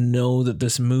know that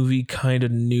this movie kind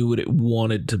of knew what it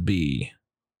wanted to be.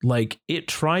 Like, it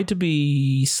tried to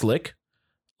be slick,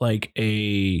 like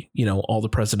a, All the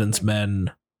President's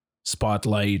Men,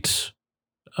 Spotlight.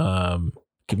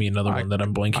 Give me another one that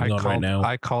I'm blanking on right now.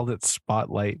 I called it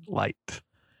Spotlight Light.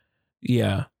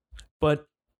 Yeah. But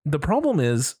the problem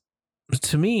is,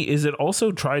 to me, is it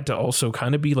also tried to also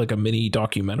kind of be like a mini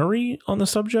documentary on the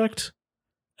subject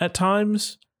at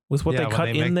times with what they cut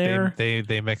in there.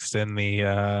 They mixed in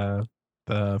the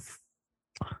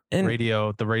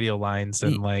radio lines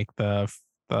and like the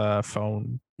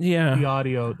phone. Yeah. The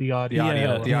audio. The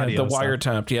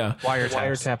wiretapped. Yeah.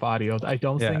 Wiretap audio.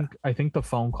 I think the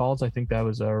phone calls, I think that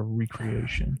was a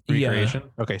recreation. Recreation?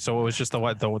 Yeah. Okay. So it was just the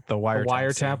wiretap. The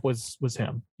wiretap was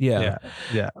him. Yeah.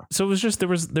 So it was just, there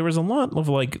was a lot of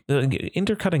like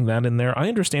intercutting that in there. I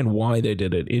understand why they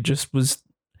did it. It just was,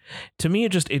 to me,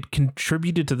 it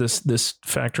contributed to this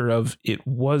factor of it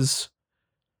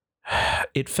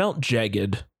felt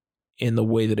jagged in the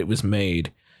way that it was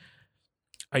made.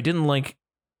 I didn't like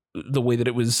the way that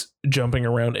it was jumping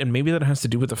around, and maybe that has to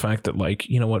do with the fact that, like,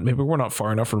 you know what, maybe we're not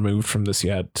far enough removed from this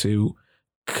yet to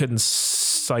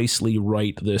concisely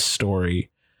write this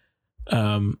story.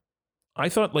 I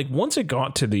thought, like, once it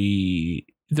got to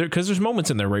because there's moments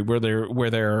in there, right, where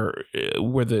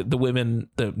the women,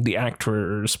 the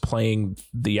actors playing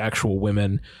the actual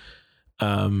women,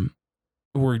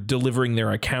 were delivering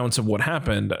their accounts of what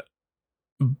happened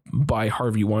by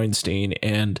Harvey Weinstein,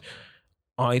 and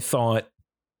I thought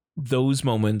those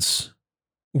moments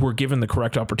were given the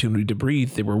correct opportunity to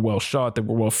breathe. They were well shot. They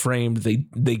were well framed.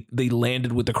 They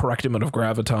landed with the correct amount of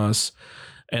gravitas,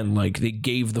 and like they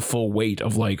gave the full weight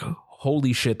of like,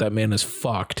 holy shit, that man is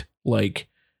fucked. Like,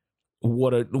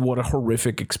 what a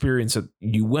horrific experience that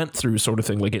you went through, sort of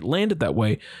thing. Like, it landed that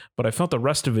way, but I felt the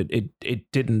rest of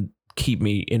it didn't keep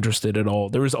me interested at all.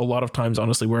 There was a lot of times,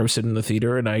 honestly, where I was sitting in the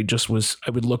theater and I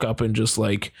would look up and just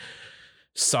like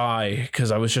sigh, because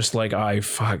I was just like,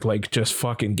 just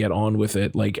fucking get on with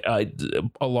it. Like, a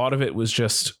lot of it was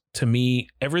just, to me,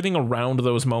 everything around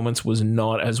those moments was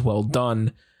not as well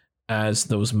done as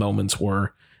those moments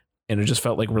were, and it just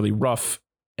felt like really rough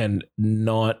and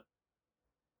not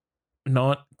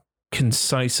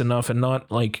concise enough, and not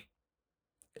like,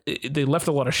 they left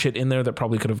a lot of shit in there that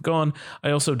probably could have gone.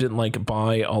 I also didn't like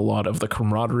buy a lot of the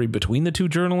camaraderie between the two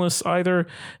journalists either.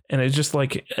 And it's just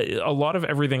like a lot of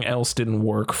everything else didn't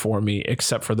work for me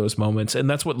except for those moments. And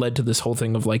that's what led to this whole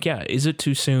thing of like, yeah, is it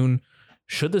too soon?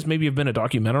 Should this maybe have been a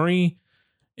documentary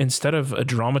instead of a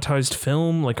dramatized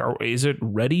film? Like, is it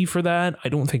ready for that? I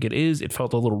don't think it is. It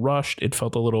felt a little rushed. It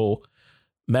felt a little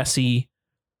messy.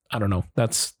 I don't know.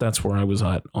 That's where I was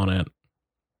at on it.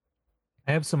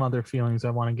 I have some other feelings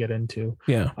I want to get into.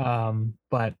 Yeah.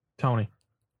 But Tony.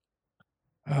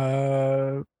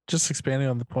 Just expanding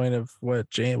on the point of what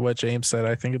James said,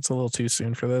 I think it's a little too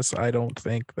soon for this. I don't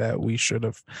think that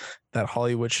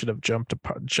Hollywood should have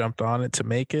jumped on it to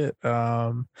make it.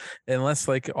 Unless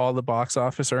like all the box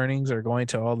office earnings are going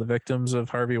to all the victims of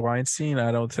Harvey Weinstein,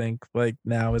 I don't think like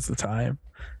now is the time.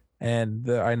 And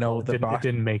I know it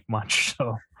didn't make much,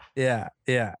 so. Yeah,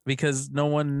 because no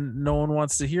one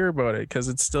wants to hear about it because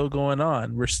it's still going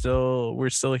on. We're still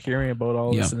hearing about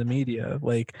all this in the media.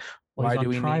 Like, why do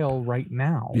we trial right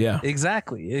now? Yeah,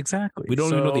 exactly. We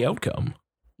don't even know the outcome.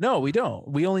 No, we don't.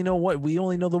 We only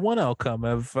know the one outcome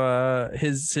of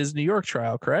his New York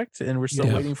trial, correct? And we're still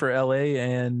waiting for LA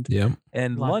and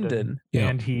London. Yeah.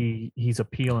 And he's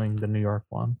appealing the New York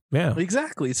one. Yeah,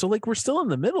 exactly. So like we're still in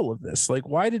the middle of this. Like,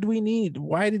 why did we need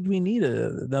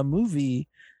the movie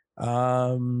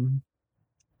telling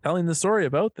the story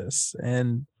about this?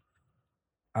 And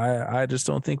I just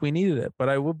don't think we needed it. But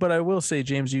I will say,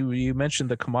 James, you mentioned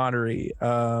the camaraderie.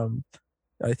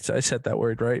 I said that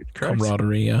word right, correct?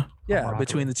 Camaraderie, yeah. Yeah,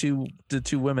 between the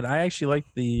two women. I actually like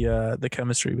the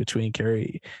chemistry between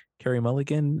Carey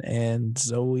Mulligan and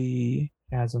Zoe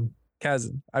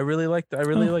Kazan. I really liked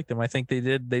them. I think they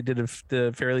did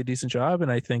a fairly decent job,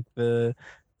 and I think it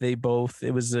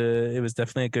was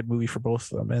definitely a good movie for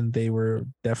both of them, and they were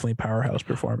definitely powerhouse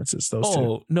performances. Those two.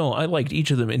 Oh no, I liked each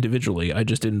of them individually. I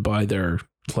just didn't buy their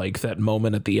like that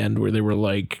moment at the end where they were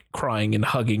like crying and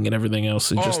hugging and everything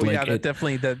else. It's just like they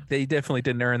definitely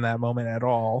didn't earn that moment at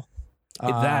all.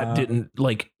 That didn't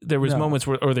like there was moments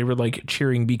where they were like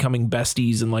cheering, becoming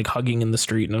besties and like hugging in the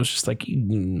street, and I was just like,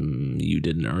 you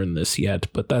didn't earn this yet,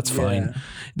 but that's fine.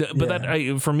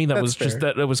 For me that was fair. Just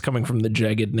that was coming from the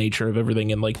jagged nature of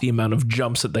everything and like the amount of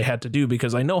jumps that they had to do,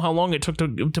 because I know how long it took to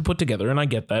put together, and I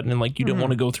get that, and like you don't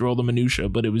want to go through all the minutia,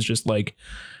 but it was just like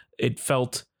it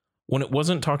felt, when it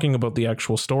wasn't talking about the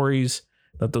actual stories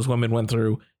that those women went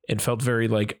through, it felt very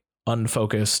like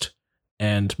unfocused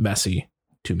and messy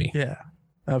to me. Yeah,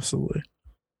 absolutely.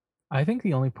 I think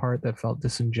the only part that felt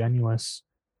disingenuous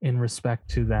in respect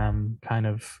to them, kind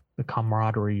of the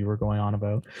camaraderie you were going on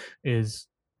about, is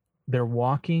they're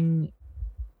walking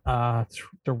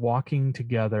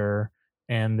together,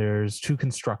 and there's two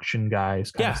construction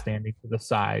guys kind of standing to the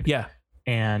side. Yeah.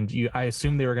 And I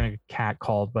assume they were going to get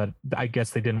catcalled, but I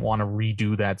guess they didn't want to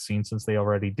redo that scene since they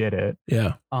already did it.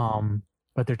 Yeah.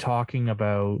 But they're talking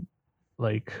about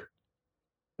like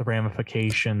the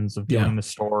ramifications of doing the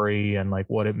story and like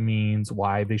what it means,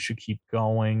 why they should keep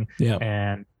going. Yeah.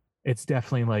 And it's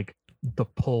definitely like the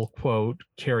pull quote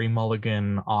Carey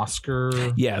Mulligan Oscar.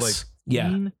 Yes. Like,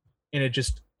 scene. And it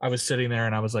just, I was sitting there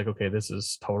and I was like, okay, this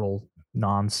is total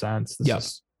nonsense. This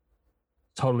is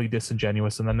totally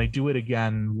disingenuous. And then they do it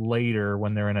again later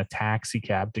when they're in a taxi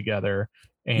cab together,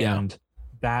 and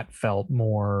that felt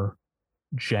more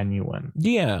genuine.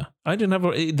 Yeah, I didn't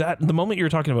have that. The moment you're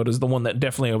talking about is the one that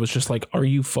definitely I was just like, are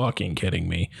you fucking kidding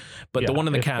me? But the one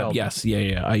in the cab,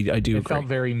 I do. It felt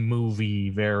very movie,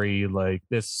 very like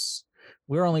this.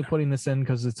 We're only putting this in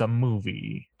because it's a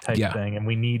movie type thing, and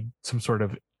we need something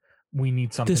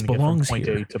this to get from point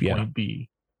here. A to point B.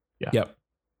 Yeah. Yep.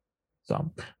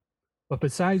 So, but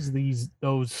besides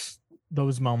those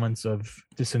moments of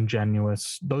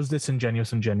disingenuous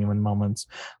and genuine moments,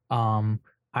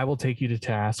 I will take you to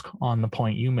task on the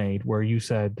point you made where you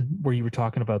were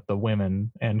talking about the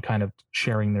women and kind of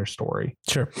sharing their story.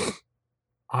 Sure.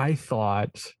 I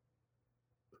thought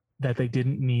that they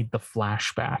didn't need the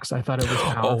flashbacks. I thought it was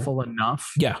powerful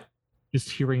enough. Yeah. Just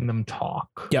hearing them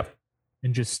talk. Yep.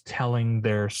 And just telling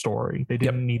their story. They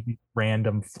didn't need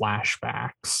random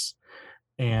flashbacks.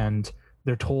 And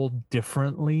they're told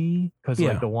differently because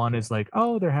like the one is like,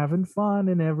 oh, they're having fun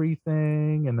and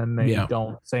everything, and then they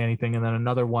don't say anything, and then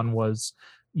another one was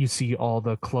you see all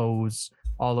the clothes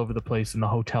all over the place in the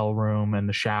hotel room and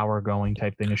the shower going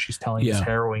type thing as she's telling this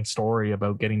harrowing story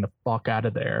about getting the fuck out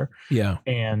of there. Yeah.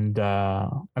 And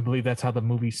I believe that's how the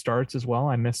movie starts as well.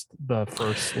 I missed the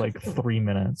first like 3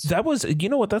 minutes. That was, you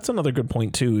know what, that's another good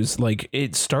point too, is like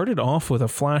it started off with a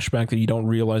flashback that you don't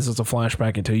realize it's a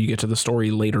flashback until you get to the story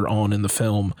later on in the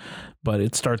film. But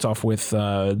it starts off with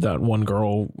that one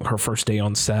girl, her first day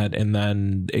on set, and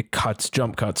then it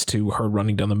jump cuts to her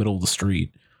running down the middle of the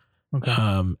street. Okay.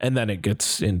 And then it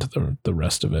gets into the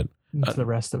rest of it. The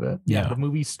rest of it. Yeah. The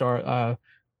movie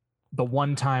the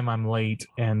one time I'm late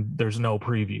and there's no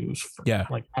previews.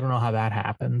 Like, I don't know how that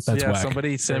happens. That's whack.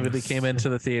 Somebody came into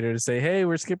the theater to say, hey,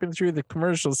 we're skipping through the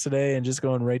commercials today and just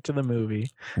going right to the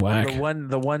movie. Whack.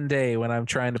 The one day when I'm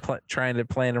trying to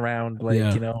plan around,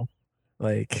 like, you know,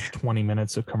 like 20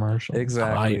 minutes of commercial.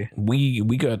 Exactly. We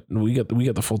got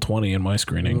the full 20 in my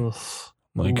screening. Oof.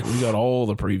 We got all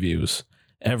the previews.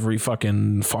 Every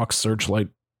fucking Fox Searchlight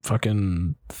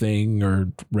fucking thing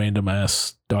or random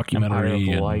ass documentary.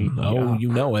 You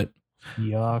know it.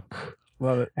 Yuck.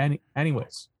 Love it.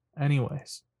 Anyways.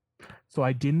 So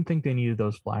I didn't think they needed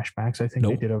those flashbacks. I think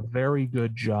they did a very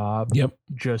good job.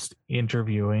 Just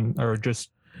interviewing or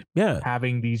just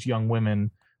having these young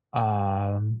women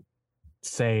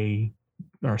say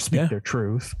or speak their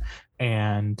truth.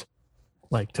 And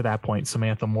like to that point,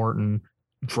 Samantha Morton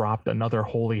dropped another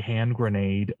holy hand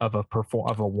grenade of a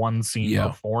one scene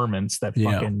performance that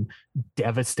fucking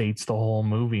devastates the whole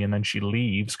movie, and then she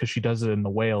leaves because she does it in The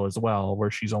Whale as well,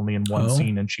 where she's only in one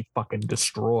scene and she fucking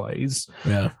destroys.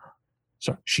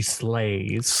 So she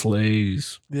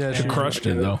slays. Yeah, she crushed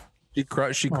it though. She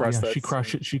crushed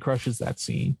that. She crushes that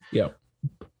scene. Yeah.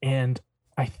 And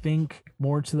I think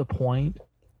more to the point,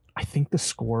 I think the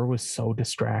score was so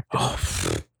distracting.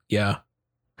 Yeah.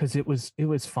 Because it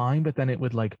was fine, but then it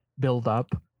would like build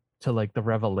up to like the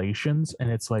revelations,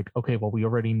 and it's like, okay, well, we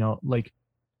already know, like,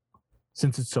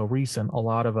 since it's so recent, a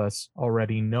lot of us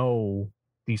already know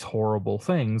these horrible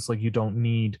things. Like, you don't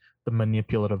need the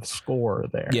manipulative score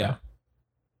there. Yeah.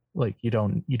 Like, you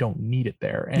don't need it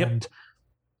there. And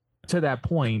to that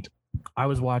point, I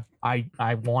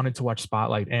wanted to watch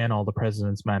Spotlight and All the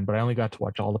President's Men, but I only got to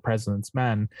watch All the President's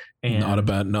Men. And not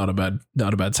a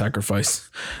bad sacrifice.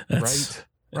 That's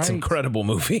an incredible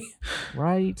movie.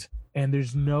 Right. And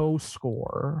there's no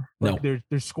score. Like,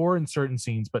 there's score in certain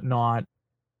scenes, but not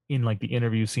in like the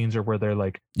interview scenes or where they're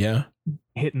like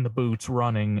hitting the boots,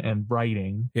 running and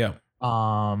writing. Yeah.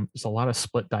 There's a lot of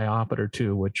split diopter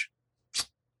too, which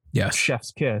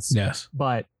chef's kiss. Yes.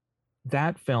 But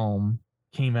that film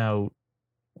came out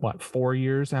 4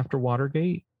 years after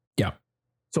Watergate? Yeah.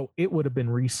 So it would have been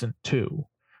recent too.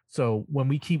 So when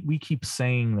we keep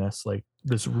saying this, like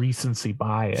this recency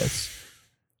bias,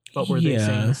 but were they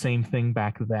saying the same thing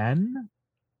back then?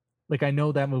 Like, I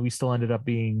know that movie still ended up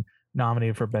being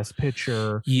nominated for Best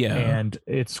Picture, and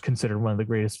it's considered one of the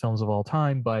greatest films of all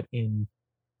time, but in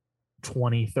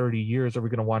 20-30 years, are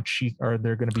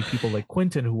there going to be people like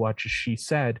Quentin who watches She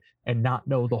Said and not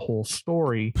know the whole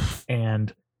story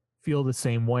and feel the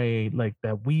same way like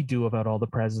that we do about All the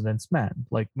President's Men?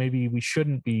 Like, maybe we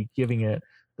shouldn't be giving it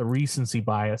the recency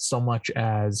bias so much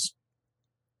as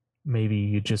maybe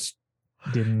you just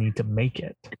didn't need to make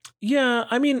it. Yeah,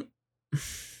 I mean,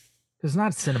 it's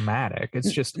not cinematic.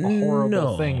 It's just a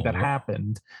horrible thing that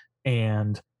happened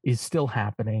and is still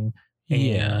happening.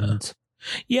 And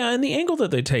and the angle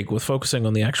that they take with focusing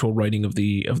on the actual writing of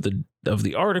the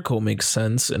article makes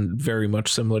sense, and very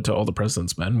much similar to All the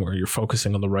President's Men, where you're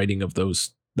focusing on the writing of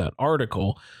that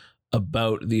article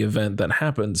about the event that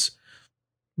happens.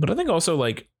 But I think also,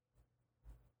 like,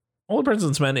 All the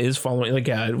President's Men is following, like,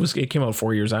 it came out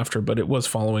 4 years after, but it was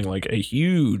following like a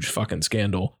huge fucking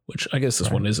scandal, which I guess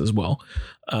this one is as well.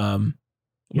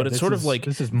 But it's sort of like,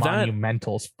 this is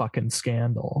monumental fucking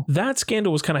scandal. That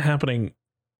scandal was kind of happening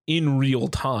in real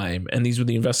time, and these were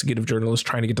the investigative journalists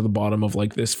trying to get to the bottom of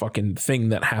like this fucking thing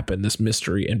that happened, this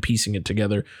mystery, and piecing it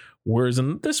together. Whereas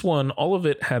in this one, all of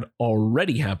it had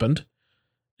already happened,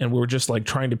 and we were just like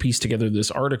trying to piece together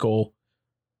this article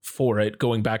for it,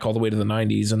 going back all the way to the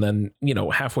 90s, and then, you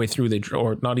know, halfway through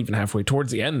or not even halfway,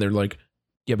 towards the end, they're like,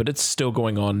 yeah, but it's still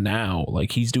going on now.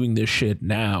 Like, he's doing this shit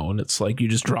now, and it's like you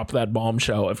just drop that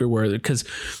bombshell everywhere, because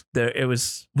it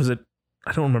was it,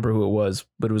 I don't remember who it was,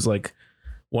 but it was like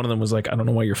one of them was like, I don't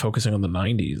know why you're focusing on the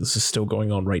 90s. This is still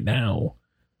going on right now.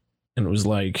 And it was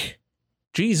like,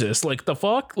 Jesus, like, the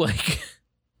fuck? Like,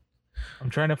 I'm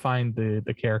trying to find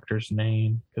the character's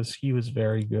name because he was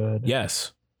very good.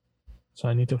 Yes. So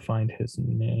I need to find his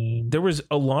name. There was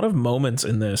a lot of moments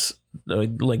in this,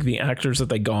 like the actors that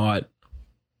they got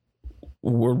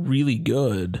were really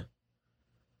good.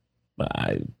 But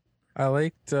I I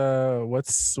liked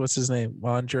what's his name?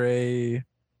 Andre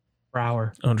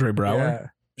Brower. Yeah.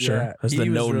 Sure. Yeah. As the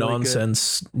no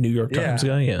nonsense New York Times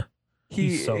guy. Yeah.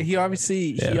 He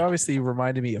obviously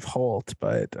reminded me of Holt,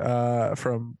 but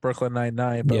from Brooklyn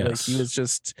Nine-Nine, but like he was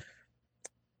just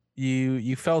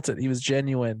you felt it. He was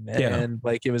genuine, and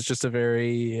like it was just a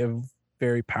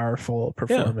very powerful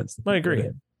performance. I agree.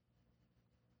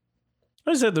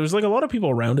 I said there was like a lot of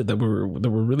people around it that were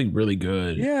really, really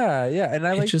good. Yeah, and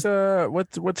I liked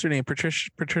what's her name?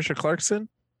 Patricia Clarkson.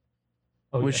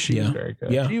 Oh, she was very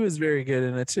good. Yeah. She was very good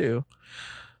in it too.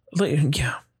 Like,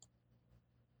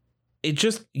 it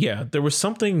just there was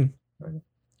something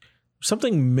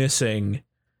missing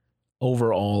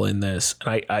overall in this,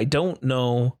 and I don't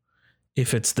know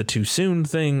if it's the too soon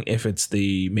thing, if it's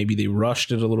maybe they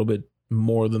rushed it a little bit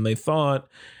more than they thought,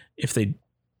 if they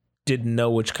didn't know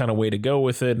which kind of way to go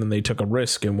with it and they took a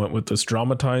risk and went with this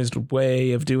dramatized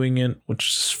way of doing it, which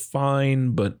is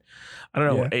fine, but I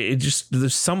don't know. It just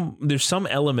there's some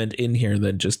element in here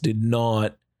that just did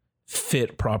not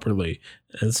fit properly.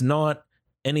 It's not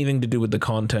anything to do with the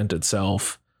content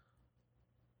itself.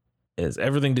 It's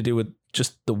everything to do with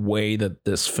just the way that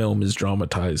this film is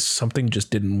dramatized. Something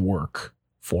just didn't work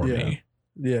for me.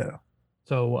 Yeah.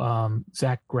 So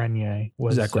Zach Grenier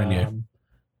was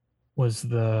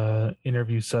the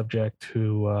interview subject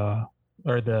who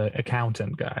or the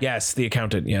accountant guy. Yes, the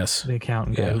accountant, yes. The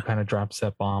accountant guy who kind of drops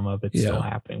that bomb of it's still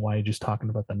happening. Why are you just talking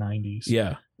about the 90s?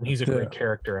 Yeah. And he's a great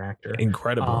character actor.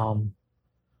 Incredible.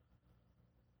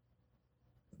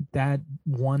 That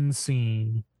one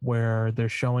scene where they're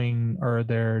showing or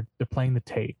they're playing the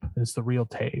tape. It's the real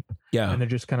tape. Yeah. And they're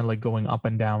just kind of like going up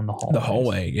and down the hallway. The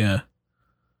hallway, yeah.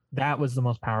 That was the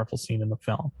most powerful scene in the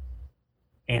film.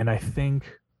 And I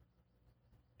think,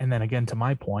 and then again, to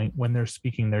my point, when they're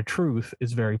speaking their truth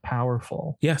is very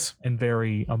powerful. Yes. And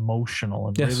very emotional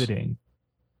and riveting.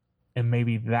 And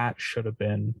maybe that should have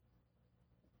been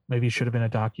a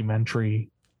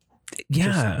documentary.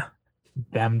 Yeah.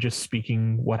 Them just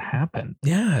speaking what happened.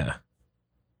 Yeah.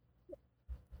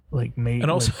 Like maybe,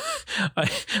 and also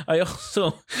I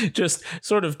also just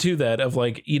sort of to that of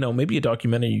like, maybe a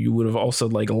documentary, you would have also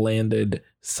like landed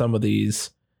some of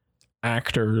these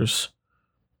actors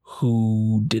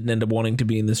who didn't end up wanting to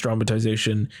be in this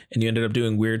dramatization, and you ended up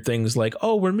doing weird things like,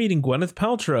 oh, we're meeting Gwyneth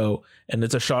Paltrow, and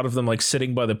it's a shot of them like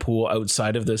sitting by the pool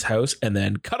outside of this house, and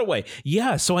then cut away.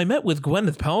 Yeah, so I met with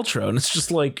Gwyneth Paltrow, and it's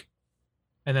just like,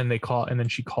 and then then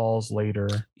she calls later.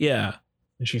 Yeah.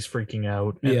 And she's freaking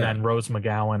out. And then Rose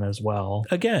McGowan as well.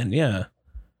 Again, yeah.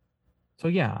 So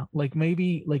yeah, like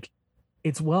maybe like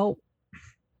it's well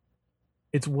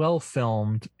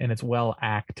filmed and it's well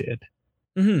acted.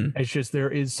 Mm-hmm. It's just there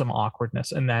is some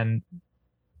awkwardness. And then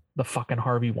the fucking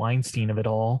Harvey Weinstein of it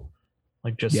all.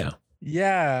 Like just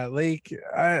Yeah, like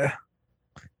that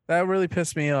really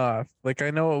pissed me off. Like I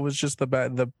know it was just the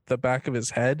back of his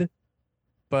head.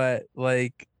 But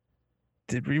like,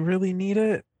 did we really need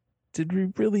it?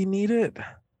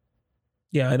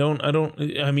 Yeah,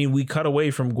 I mean, we cut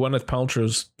away from Gwyneth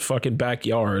Paltrow's fucking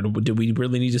backyard. Did we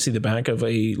really need to see the back of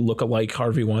a lookalike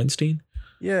Harvey Weinstein?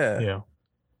 Yeah.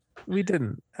 We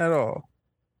didn't at all.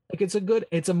 Like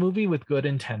it's a movie with good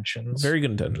intentions. Very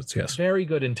good intentions, yes. Very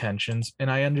good intentions. And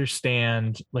I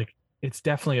understand like it's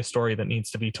definitely a story that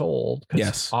needs to be told.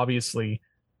 Yes. Obviously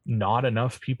not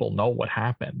enough people know what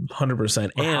happened.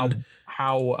 100%. And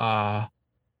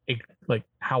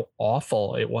how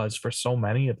awful it was for so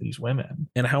many of these women,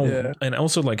 and and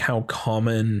also like how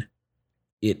common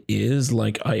it is.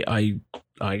 Like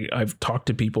I've talked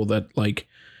to people that like,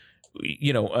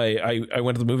 I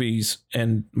went to the movies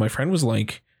and my friend was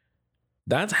like,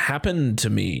 that's happened to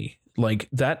me. Like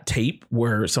that tape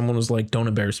where someone was like, don't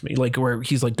embarrass me. Like where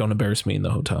he's like, don't embarrass me in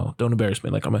the hotel. Don't embarrass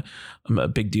me. Like I'm a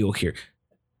big deal here.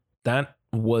 That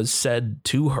was said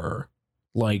to her.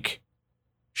 Like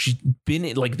she's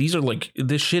been like, these are like,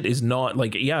 this shit is not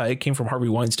like, it came from Harvey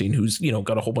Weinstein, who's,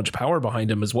 got a whole bunch of power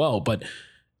behind him as well. But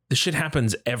the shit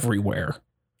happens everywhere.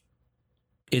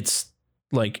 It's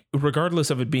like,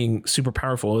 regardless of it being super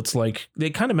powerful, it's like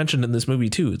they kind of mentioned in this movie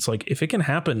too. It's like, if it can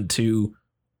happen to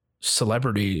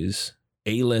celebrities,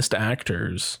 A-list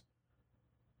actors,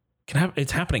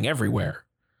 it's happening everywhere.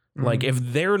 Mm-hmm. Like if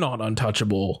they're not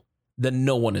untouchable, then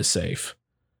no one is safe.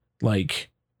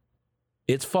 Like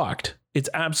it's fucked. It's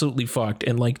absolutely fucked.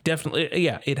 And like, definitely,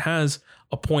 it has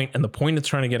a point, and the point it's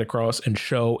trying to get across and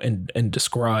show and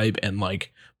describe and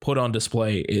like put on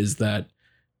display is that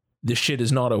this shit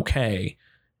is not okay.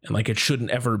 And like, it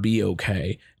shouldn't ever be okay.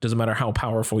 It doesn't matter how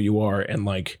powerful you are. And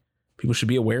like, people should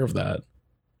be aware of that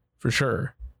for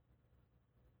sure.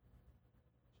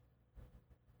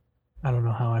 I don't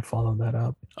know how I followed that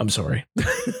up. I'm sorry.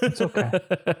 It's okay.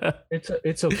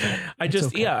 It's okay. I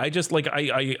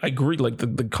agree. Like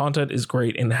the content is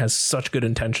great and has such good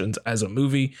intentions as a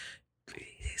movie.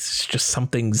 It's just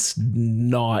something's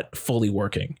not fully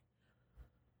working.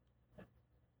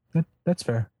 That's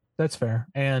fair. That's fair.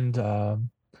 And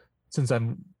since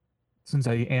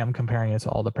I am comparing it to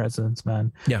All the President's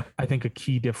Men, yeah, I think a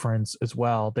key difference as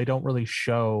well, they don't really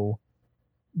show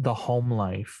the home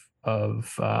life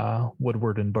of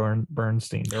Woodward and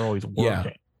Bernstein. They're always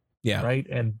working. Yeah. Right.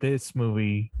 And this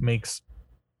movie makes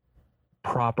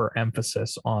proper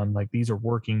emphasis on like these are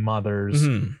working mothers.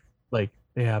 Mm-hmm. Like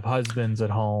they have husbands at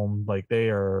home. Like they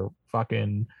are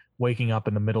fucking waking up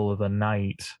in the middle of the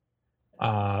night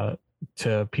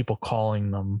to people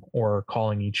calling them or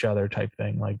calling each other type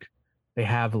thing. Like they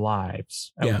have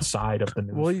lives outside of the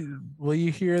news. Well,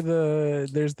 you hear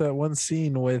there's that one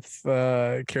scene with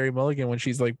Carey Mulligan when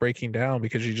she's like breaking down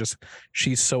because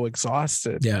she's so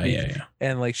exhausted. Yeah.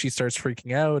 And like she starts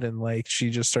freaking out and like she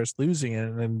just starts losing it.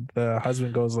 And then the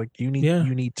husband goes like, you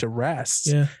need to rest.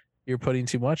 Yeah. You're putting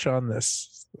too much on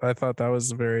this. I thought that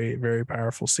was a very, very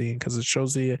powerful scene because it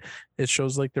shows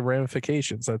like the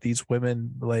ramifications that these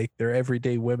women, like they're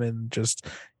everyday women, just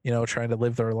trying to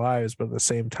live their lives, but at the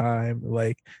same time,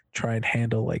 like try and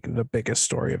handle like the biggest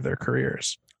story of their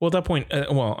careers. Well, at that point, at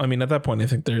that point, I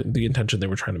think the intention they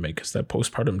were trying to make is that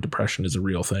postpartum depression is a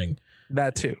real thing.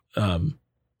 That too.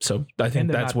 So I think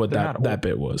that's what that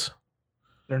bit was.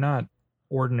 They're not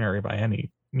ordinary by any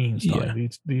means. Yeah.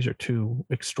 These are two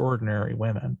extraordinary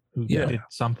women who did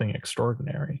something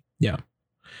extraordinary. Yeah.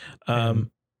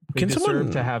 They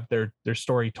deserve to have their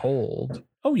story told.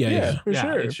 Oh yeah. For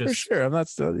sure. I'm not.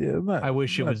 I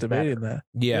wish it was debating better. That.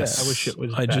 Yes. I wish it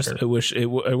was. I wish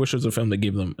it was a film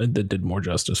that did more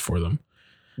justice for them.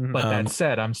 But that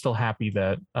said, I'm still happy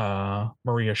that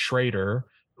Maria Schrader,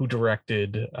 who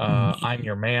directed I'm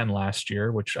Your Man last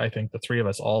year, which I think the three of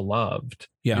us all loved.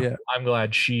 Yeah. I'm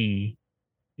glad she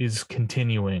is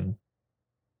continuing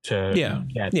to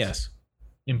get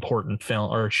important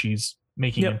film, or she's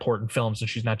making important films and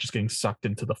she's not just getting sucked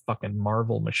into the fucking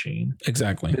Marvel machine.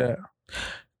 Exactly. Yeah.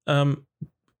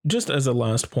 Just as a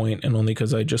last point, and only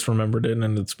because I just remembered it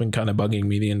and it's been kind of bugging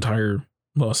me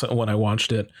when I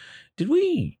watched it, did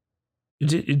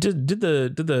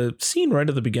the scene right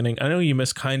at the beginning? I know you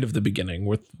missed kind of the beginning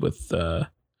with that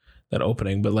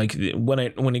opening, but like when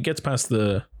it gets past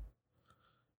that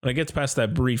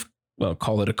brief, well,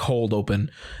 call it a cold open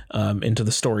into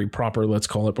the story proper, let's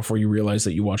call it, before you realize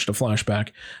that you watched a flashback.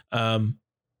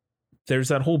 There's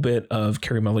that whole bit of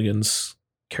Carey Mulligan's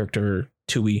character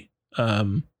Tui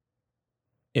in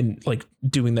like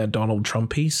doing that Donald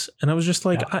Trump piece, and I was just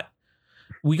like,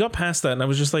 we got past that, and I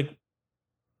was just like,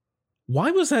 why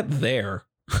was that there?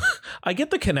 I get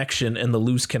the connection and the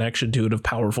loose connection to it of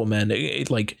powerful men,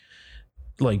 like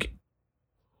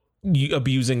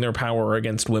abusing their power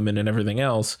against women and everything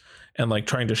else, and like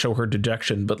trying to show her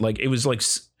dejection, but like it was like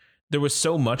there was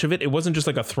so much of it. It wasn't just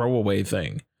like a throwaway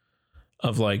thing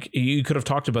of like, you could have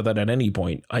talked about that at any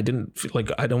point. I didn't feel like,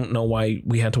 I don't know why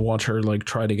we had to watch her like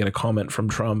try to get a comment from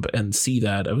Trump and see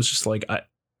that. I was just like, I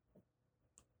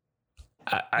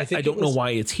don't know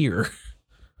why it's here.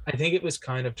 I think it was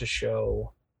kind of to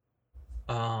show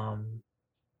that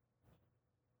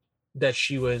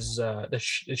she was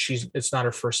it's not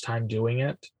her first time doing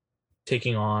it,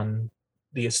 taking on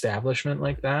the establishment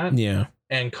like that. Yeah.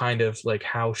 And kind of like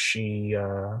how she's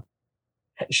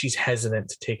hesitant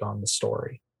to take on the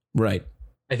story. Right.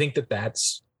 I think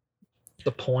that's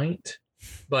the point.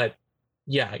 But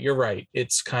yeah, you're right.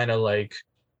 It's kind of like,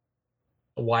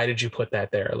 why did you put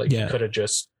that there? Like you could have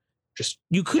just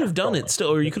you could have done it still,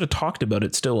 or you could have talked about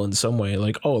it still in some way,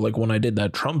 like, oh, like when I did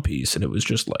that Trump piece and it was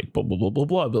just like blah blah blah blah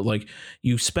blah, but like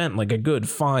you spent like a good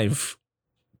 5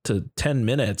 to 10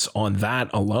 minutes on that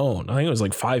alone. I think it was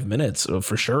like 5 minutes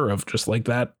for sure of just like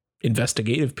that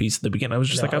investigative piece at the beginning. I was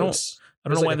just I don't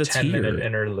know why that's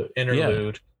 10-minute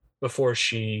interlude before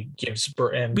she gives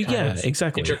birth, and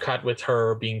exactly intercut with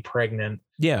her being pregnant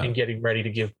and getting ready to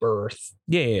give birth.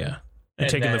 And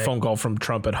taking the phone call from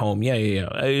Trump at home.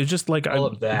 It was just like all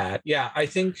of that. Yeah, I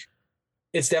think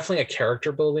it's definitely a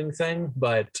character building thing,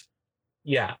 but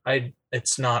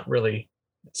it's not really.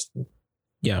 I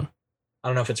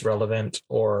don't know if it's relevant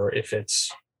or if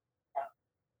it's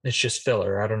just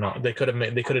filler. I don't know. They could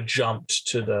have jumped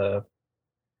to the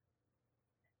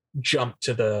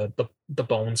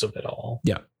bones of it all.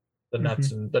 Yeah, the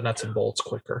nuts and bolts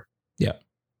quicker. Yeah.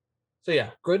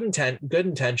 So good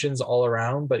intentions all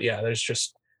around, but there's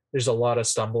a lot of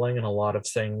stumbling and a lot of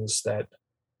things that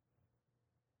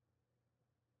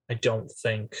I don't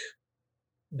think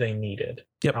they needed.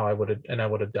 Yep. How I would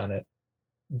have done it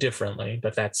differently.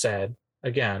 But that said,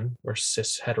 again, we're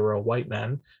cis hetero white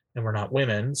men and we're not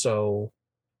women, so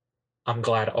I'm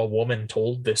glad a woman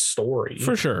told this story.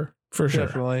 For sure.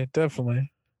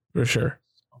 Definitely. For sure.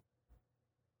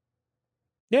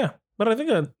 Yeah, but I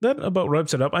think that about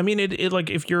wraps it up. I mean, it like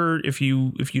if you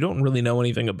don't really know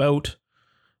anything about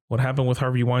what happened with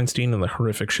Harvey Weinstein and the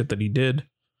horrific shit that he did,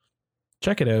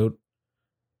 check it out.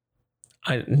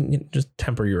 I just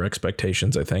temper your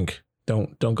expectations. I think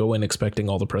don't go in expecting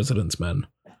all the president's men.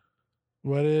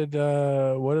 What did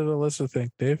Alyssa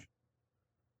think, Dave?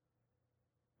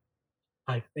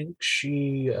 I think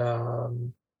she I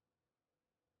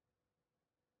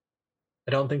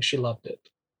don't think she loved it.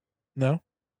 No,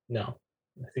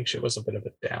 I think she was a bit of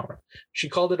a downer. She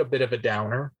called it a bit of a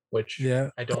downer, which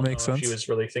I don't know if she was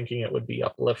really thinking it would be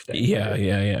uplifting. Yeah,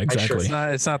 exactly.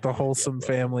 It's not the wholesome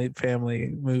family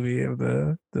movie of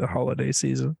the holiday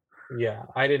season. Yeah,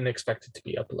 I didn't expect it to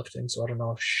be uplifting, so I don't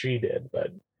know if she did,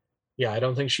 but yeah, I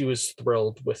don't think she was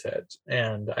thrilled with it.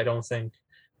 And I don't think,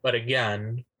 but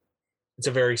again, it's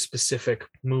a very specific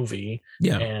movie.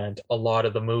 Yeah. And a lot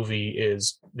of the movie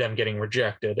is them getting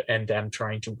rejected and them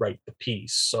trying to write the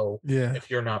piece. So if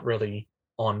you're not really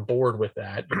on board with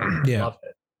that, you're not gonna love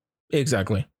it.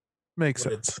 Exactly. Makes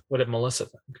sense. What did Melissa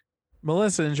think?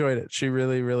 Melissa enjoyed it. She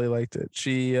really, really liked it.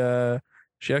 She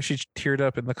actually teared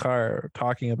up in the car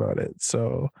talking about it.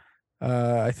 So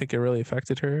I think it really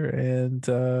affected her,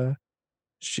 and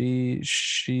she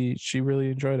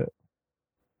really enjoyed it.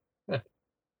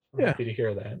 I'm happy to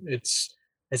hear that. It's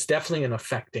definitely an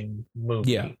affecting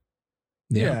movie.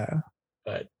 Yeah.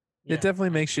 But it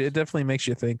definitely makes you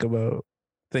think about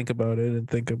it and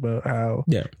think about how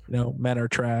men are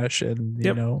trash, and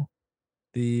you know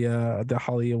the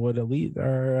Hollywood elite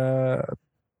are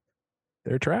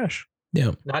they're trash.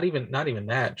 Yeah. Not even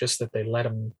that, just that they let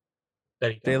them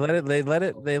they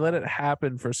let it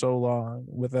happen for so long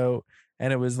without,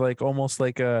 and it was like almost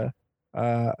like a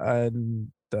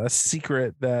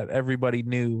secret that everybody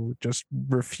knew, just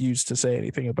refused to say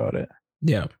anything about it.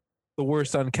 Yeah. The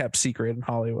worst unkept secret in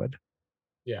Hollywood.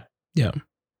 Yeah. Yeah.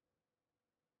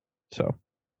 So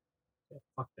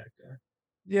fuck that guy.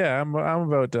 Yeah, I'm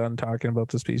about done talking about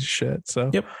this piece of shit.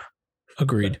 So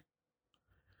agreed.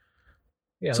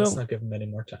 Yeah, let's not give him any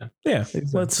more time. Yeah,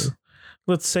 exactly.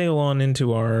 Let's sail on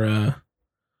into our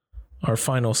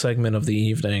final segment of the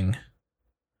evening.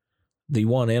 The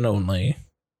one and only.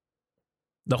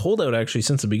 The holdout, actually,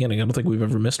 since the beginning. I don't think we've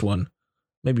ever missed one.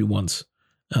 Maybe once.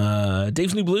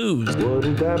 Dave's New Blues. What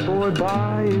did that boy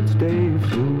buy? It's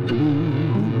Dave's New Blues.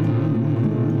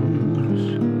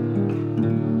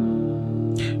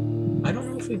 I don't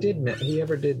know if we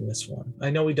ever did miss one.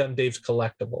 I know we done Dave's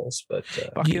Collectibles, but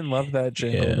fucking love that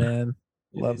jingle, man.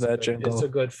 Love that jingle. It's a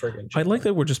good friggin' jingle. I like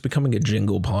that we're just becoming a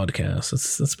jingle podcast.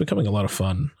 It's becoming a lot of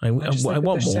fun. I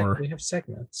want more. We have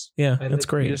segments. Yeah, that's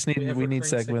great. We need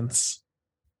segments.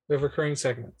 We have recurring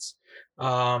segments.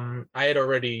 I had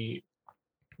already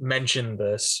mentioned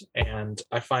this, and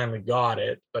I finally got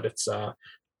it, but it's The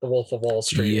Wolf of Wall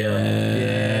Street.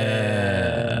 Yeah.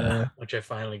 Which I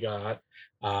finally got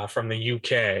from the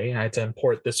UK. I had to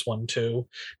import this one too,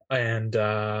 and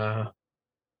the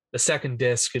second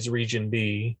disc is Region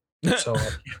B, so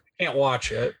I can't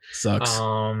watch it. Sucks.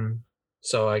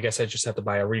 So I guess I just have to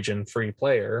buy a region free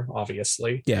player,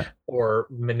 obviously. Yeah. Or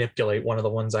manipulate one of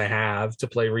the ones I have to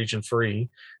play region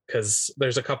free, because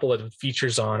there's a couple of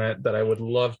features on it that I would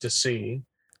love to see.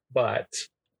 But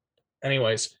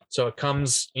anyways, so it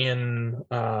comes in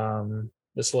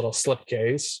this little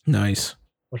slipcase. Nice.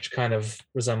 Which kind of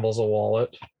resembles a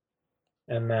wallet.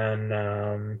 And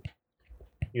then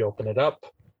you open it up.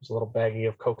 There's a little baggie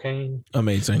of cocaine.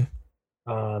 Amazing.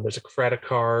 There's a credit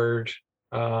card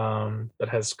that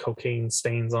has cocaine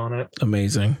stains on it.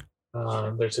 Amazing.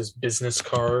 There's his business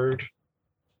card.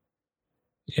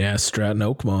 Yeah, Stratton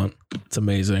Oakmont. It's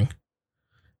amazing.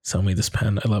 Sell me this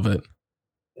pen. I love it.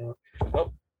 Yeah.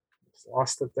 Oh,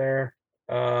 lost it there.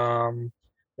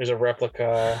 There's a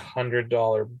replica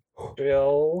 $100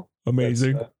 bill.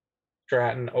 Amazing.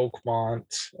 Stratton Oakmont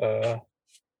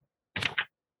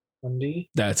Bundy.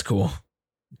 That's cool.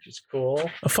 Which is cool.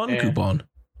 A fun coupon.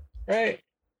 Right.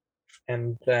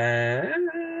 And then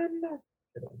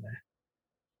a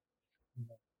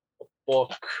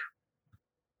book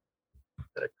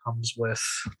that it comes with,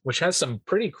 which has some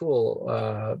pretty cool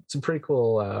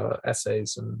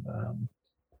essays and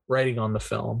writing on the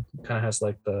film. It kind of has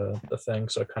like the thing,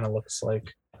 so it kind of looks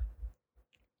like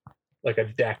a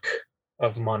deck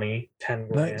of money, 10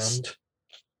 grand. Nice.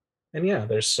 And yeah,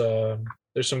 there's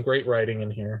some great writing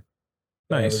in here.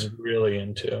 I was really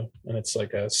into, and it's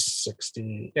like a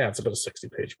 60. Yeah, it's about a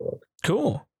 60-page book.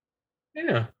 Cool.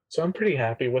 Yeah, so I'm pretty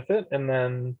happy with it. And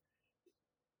then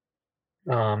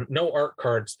no art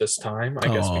cards this time, I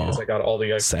guess, because I got all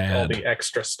the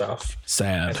extra stuff.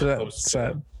 Sad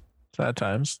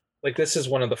times. Like, this is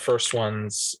one of the first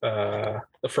ones,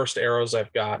 the first arrows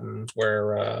I've gotten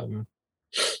where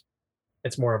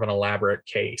it's more of an elaborate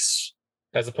case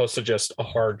as opposed to just a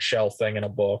hard shell thing in a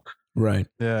book. Right.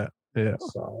 Yeah.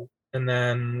 So, and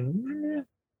then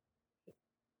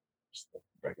just the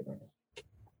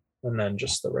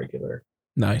regular.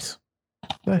 Nice.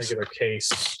 Regular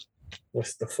case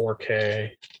with the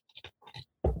 4K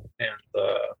and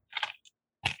the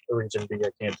Region B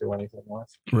I can't do anything with.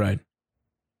 Right.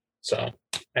 So,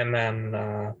 and then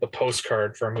the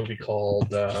postcard for a movie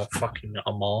called Fucking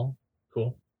Amal.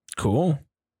 Cool. All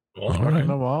right.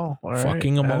 All right.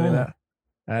 Fucking Amal.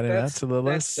 Adding that to the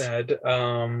list. That said,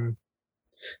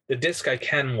 the disc I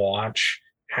can watch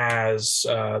has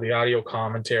the audio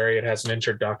commentary. It has an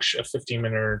introduction, a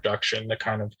 15-minute introduction that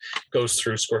kind of goes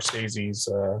through Scorsese's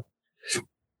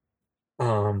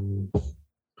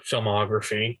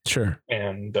filmography. Sure.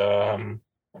 And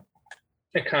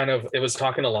it was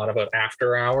talking a lot about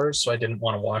After Hours, so I didn't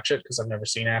want to watch it because I've never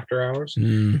seen After Hours.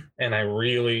 And I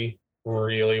really,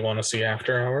 really want to see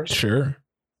After Hours. Sure.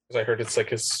 Because I heard it's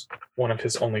like one of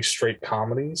his only straight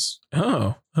comedies.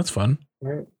 Oh, that's fun.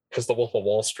 Right? Because The Wolf of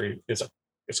Wall Street is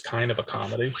kind of a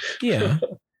comedy. Yeah.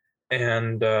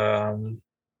 And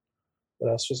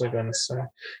what else was I going to say?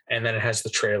 And then it has the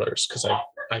trailers, because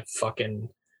I fucking,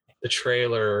 the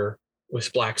trailer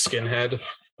with Black Skinhead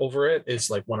over it is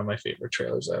like one of my favorite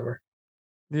trailers ever.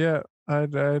 Yeah,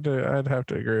 I'd have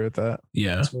to agree with that.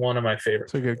 Yeah, it's one of my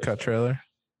favorites. It's a good cut trailer.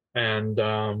 And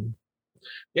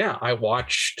yeah, I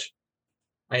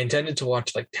intended to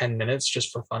watch like 10 minutes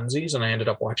just for funsies, and I ended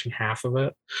up watching half of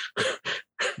it.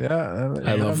 Yeah,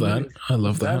 I love that. I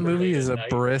love that. That movie is a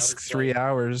brisk 3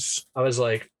 hours. I was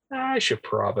like, I should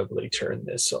probably turn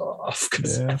this off,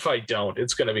 because if I don't,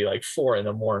 it's going to be like 4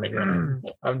 a.m. when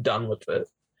I'm done with it.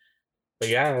 But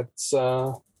yeah, it's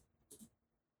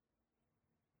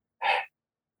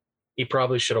he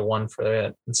probably should have won for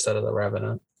it instead of The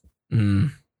Revenant.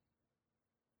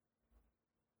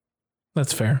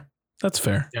 That's fair.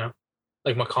 Yeah,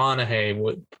 like McConaughey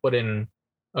would put in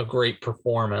a great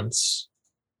performance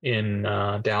in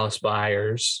Dallas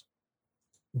Buyers,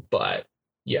 but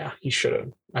yeah, he should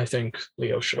have. I think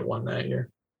Leo should have won that year.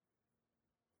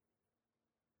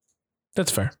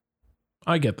 That's fair.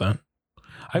 I get that.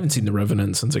 I haven't seen The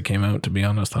Revenant since it came out, to be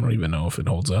honest. I don't even know if it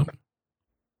holds up.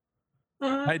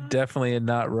 I definitely am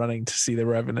not running to see The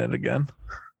Revenant again.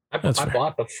 I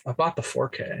bought the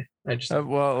 4K. I just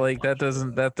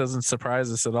that doesn't surprise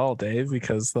us at all, Dave,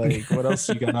 because like what else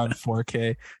you got on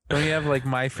 4K? Don't you have like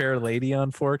My Fair Lady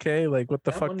on 4K? Like what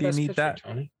the fuck do you need that?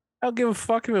 Tony. I don't give a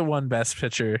fuck if it won Best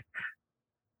Picture.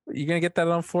 You gonna get that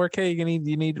on 4K?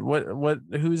 You need what?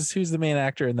 Who's the main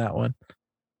actor in that one?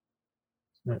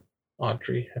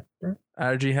 Audrey Hepburn.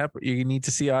 Audrey Hepburn. You need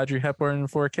to see Audrey Hepburn in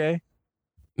 4K.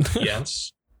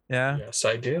 Yes. Yeah. Yes,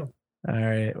 I do. All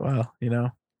right. Well,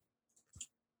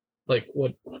 like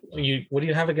what do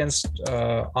you have against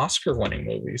Oscar-winning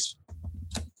movies?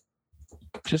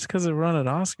 Just because it won an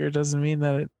Oscar doesn't mean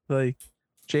that it like.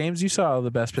 James, you saw all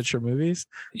the Best Picture movies.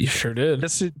 You sure did.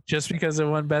 Just because it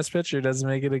won Best Picture doesn't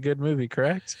make it a good movie,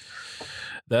 correct?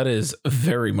 That is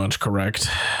very much correct.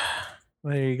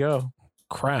 There you go.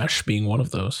 Crash being one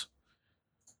of those.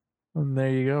 And there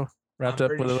you go. Wrapped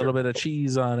up with a little bit of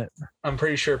cheese on it. I'm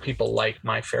pretty sure people like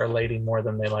My Fair Lady more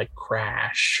than they like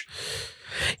Crash.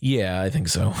 Yeah, I think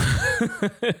so.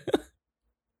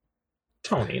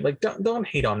 Tony, like don't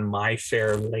hate on My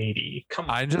Fair Lady. Come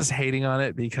on. I'm just hating on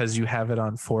it because you have it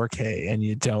on 4K and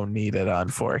you don't need it on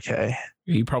 4K.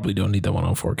 You probably don't need that one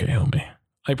on 4K, homie.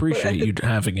 I appreciate you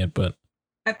having it, but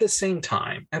at the same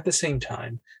time,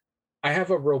 I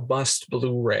have a robust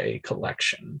Blu-ray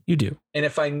collection. You do. And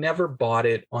if I never bought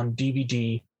it on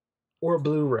DVD or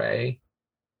Blu-ray,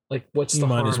 like what's the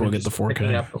harm? You might as well get the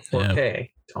 4K. Up a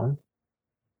 4K, Tone.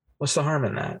 What's the harm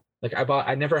in that? Like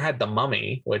I never had The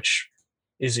Mummy, which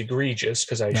is egregious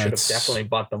because I should have definitely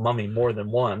bought The Mummy more than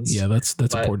once. Yeah, that's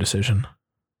a poor decision.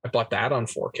 I bought that on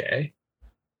 4K.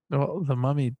 Well, The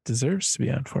Mummy deserves to be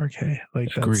on 4K.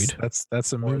 Like agreed.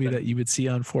 That's a movie that you would see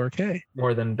on 4K.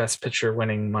 More than Best Picture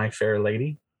winning My Fair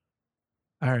Lady.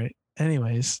 All right.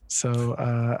 Anyways, so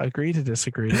agree to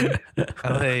disagree.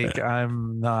 Like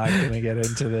I'm not gonna get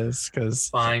into this because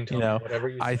fine, whatever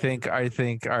you I think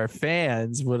our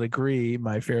fans would agree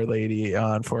My Fair Lady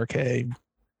on 4K.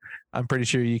 I'm pretty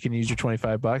sure you can use your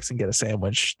 $25 and get a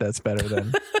sandwich that's better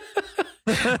than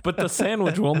But the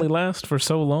sandwich will only last for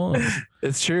so long.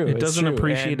 It's true. It doesn't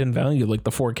appreciate in value like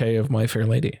the 4K of My Fair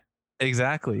Lady.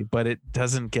 Exactly. But it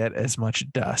doesn't get as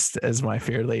much dust as My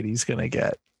Fair Lady's going to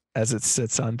get as it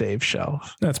sits on Dave's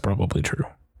shelf. That's probably true.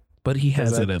 But he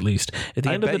has it at least. At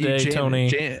the end of the day,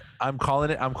 Tony. I'm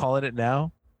calling it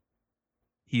now.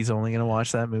 He's only going to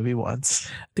watch that movie once.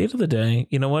 At the end of the day,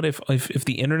 you know what? If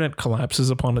the internet collapses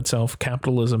upon itself,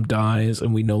 capitalism dies,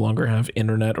 and we no longer have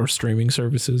internet or streaming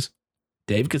services,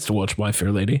 Dave gets to watch My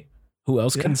Fair Lady. Who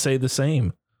else can say the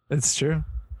same? It's true.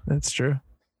 That's true.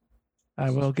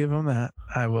 I will give him that.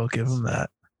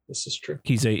 This is true.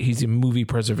 He's a movie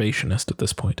preservationist at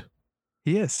this point.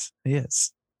 He is.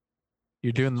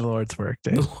 You're doing the Lord's work,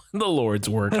 Dave. The Lord's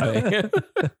work. Thanks,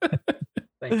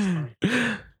 Tony.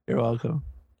 You're welcome.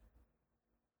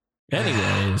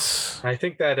 Anyways, I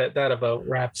think that about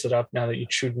wraps it up now that you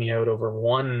chewed me out over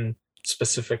one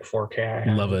specific 4K.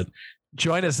 I love it.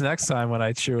 Join us next time when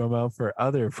I chew him out for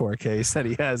other 4Ks that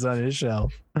he has on his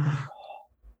shelf.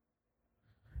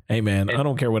 Hey, man, I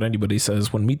don't care what anybody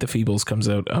says. When Meet the Feebles comes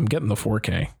out, I'm getting the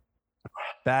 4K.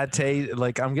 Bad Taste,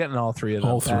 like I'm getting all three of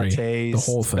them. All three. Bad Taste,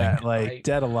 the whole thing.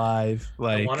 Dead Alive.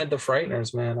 Like I wanted the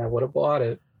Frighteners, man. I would have bought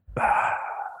it.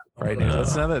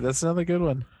 Frighteners. That's another good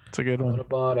one. It's a good I would one. have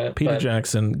bought it. Peter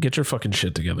Jackson, get your fucking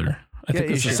shit together. I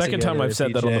think it's the second time I've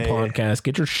said that on the podcast.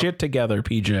 Get your shit together,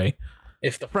 PJ.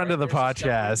 If the friend of the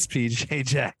podcast, PJ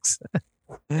Jackson.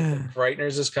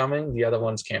 Frighteners is coming, the other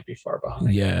ones can't be far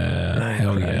behind. Yeah.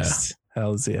 Hell Christ. yeah.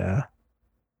 Hells yeah.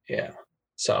 Yeah.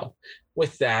 So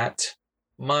with that,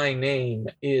 my name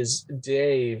is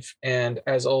Dave. And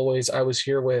as always, I was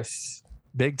here with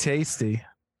Big Tasty.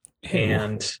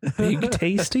 And Big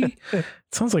Tasty? It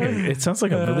sounds like a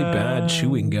really bad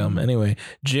chewing gum. Anyway,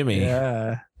 Jimmy.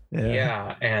 Yeah.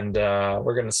 And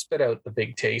we're gonna spit out the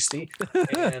Big Tasty.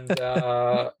 And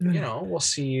we'll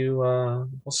see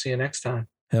you next time.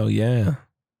 Hell yeah.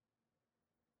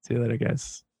 See you later,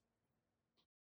 guys.